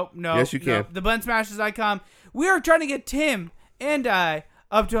stuff. No. Yes, you can. TheButtonSmashers.com. We are trying to get Tim and I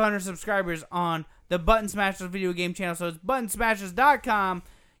up to 100 subscribers on the Button Smashers video game channel. So it's buttonsmashers.com,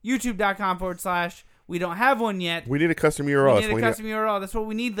 youtube.com/. We don't have one yet. We need a custom URL. We need a custom URL. That's what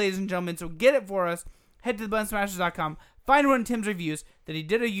we need, ladies and gentlemen. So get it for us. Head to thebuttonsmashers.com. Find one of Tim's reviews that he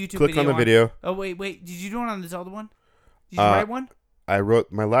did a YouTube video. Click on the video. Oh, wait. Did you do one on the Zelda one? Did you write one? I wrote,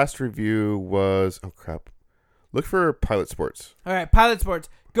 my last review was, oh crap. Look for Pilot Sports. All right, Pilot Sports.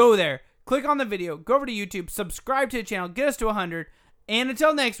 Go there. Click on the video. Go over to YouTube. Subscribe to the channel. Get us to 100. And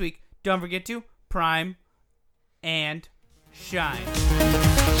until next week, don't forget to prime and shine.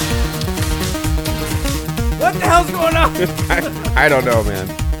 What the hell's going on? I don't know, man.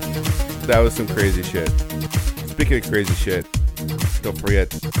 That was some crazy shit. Speaking of crazy shit, don't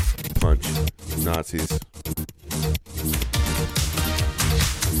forget, punch Nazis. I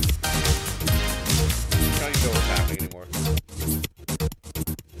don't even know what's happening anymore.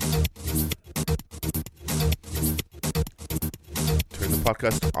 Turn the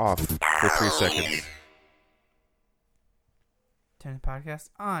podcast off for 3 seconds. Turn the podcast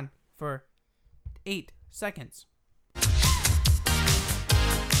on for 8 seconds.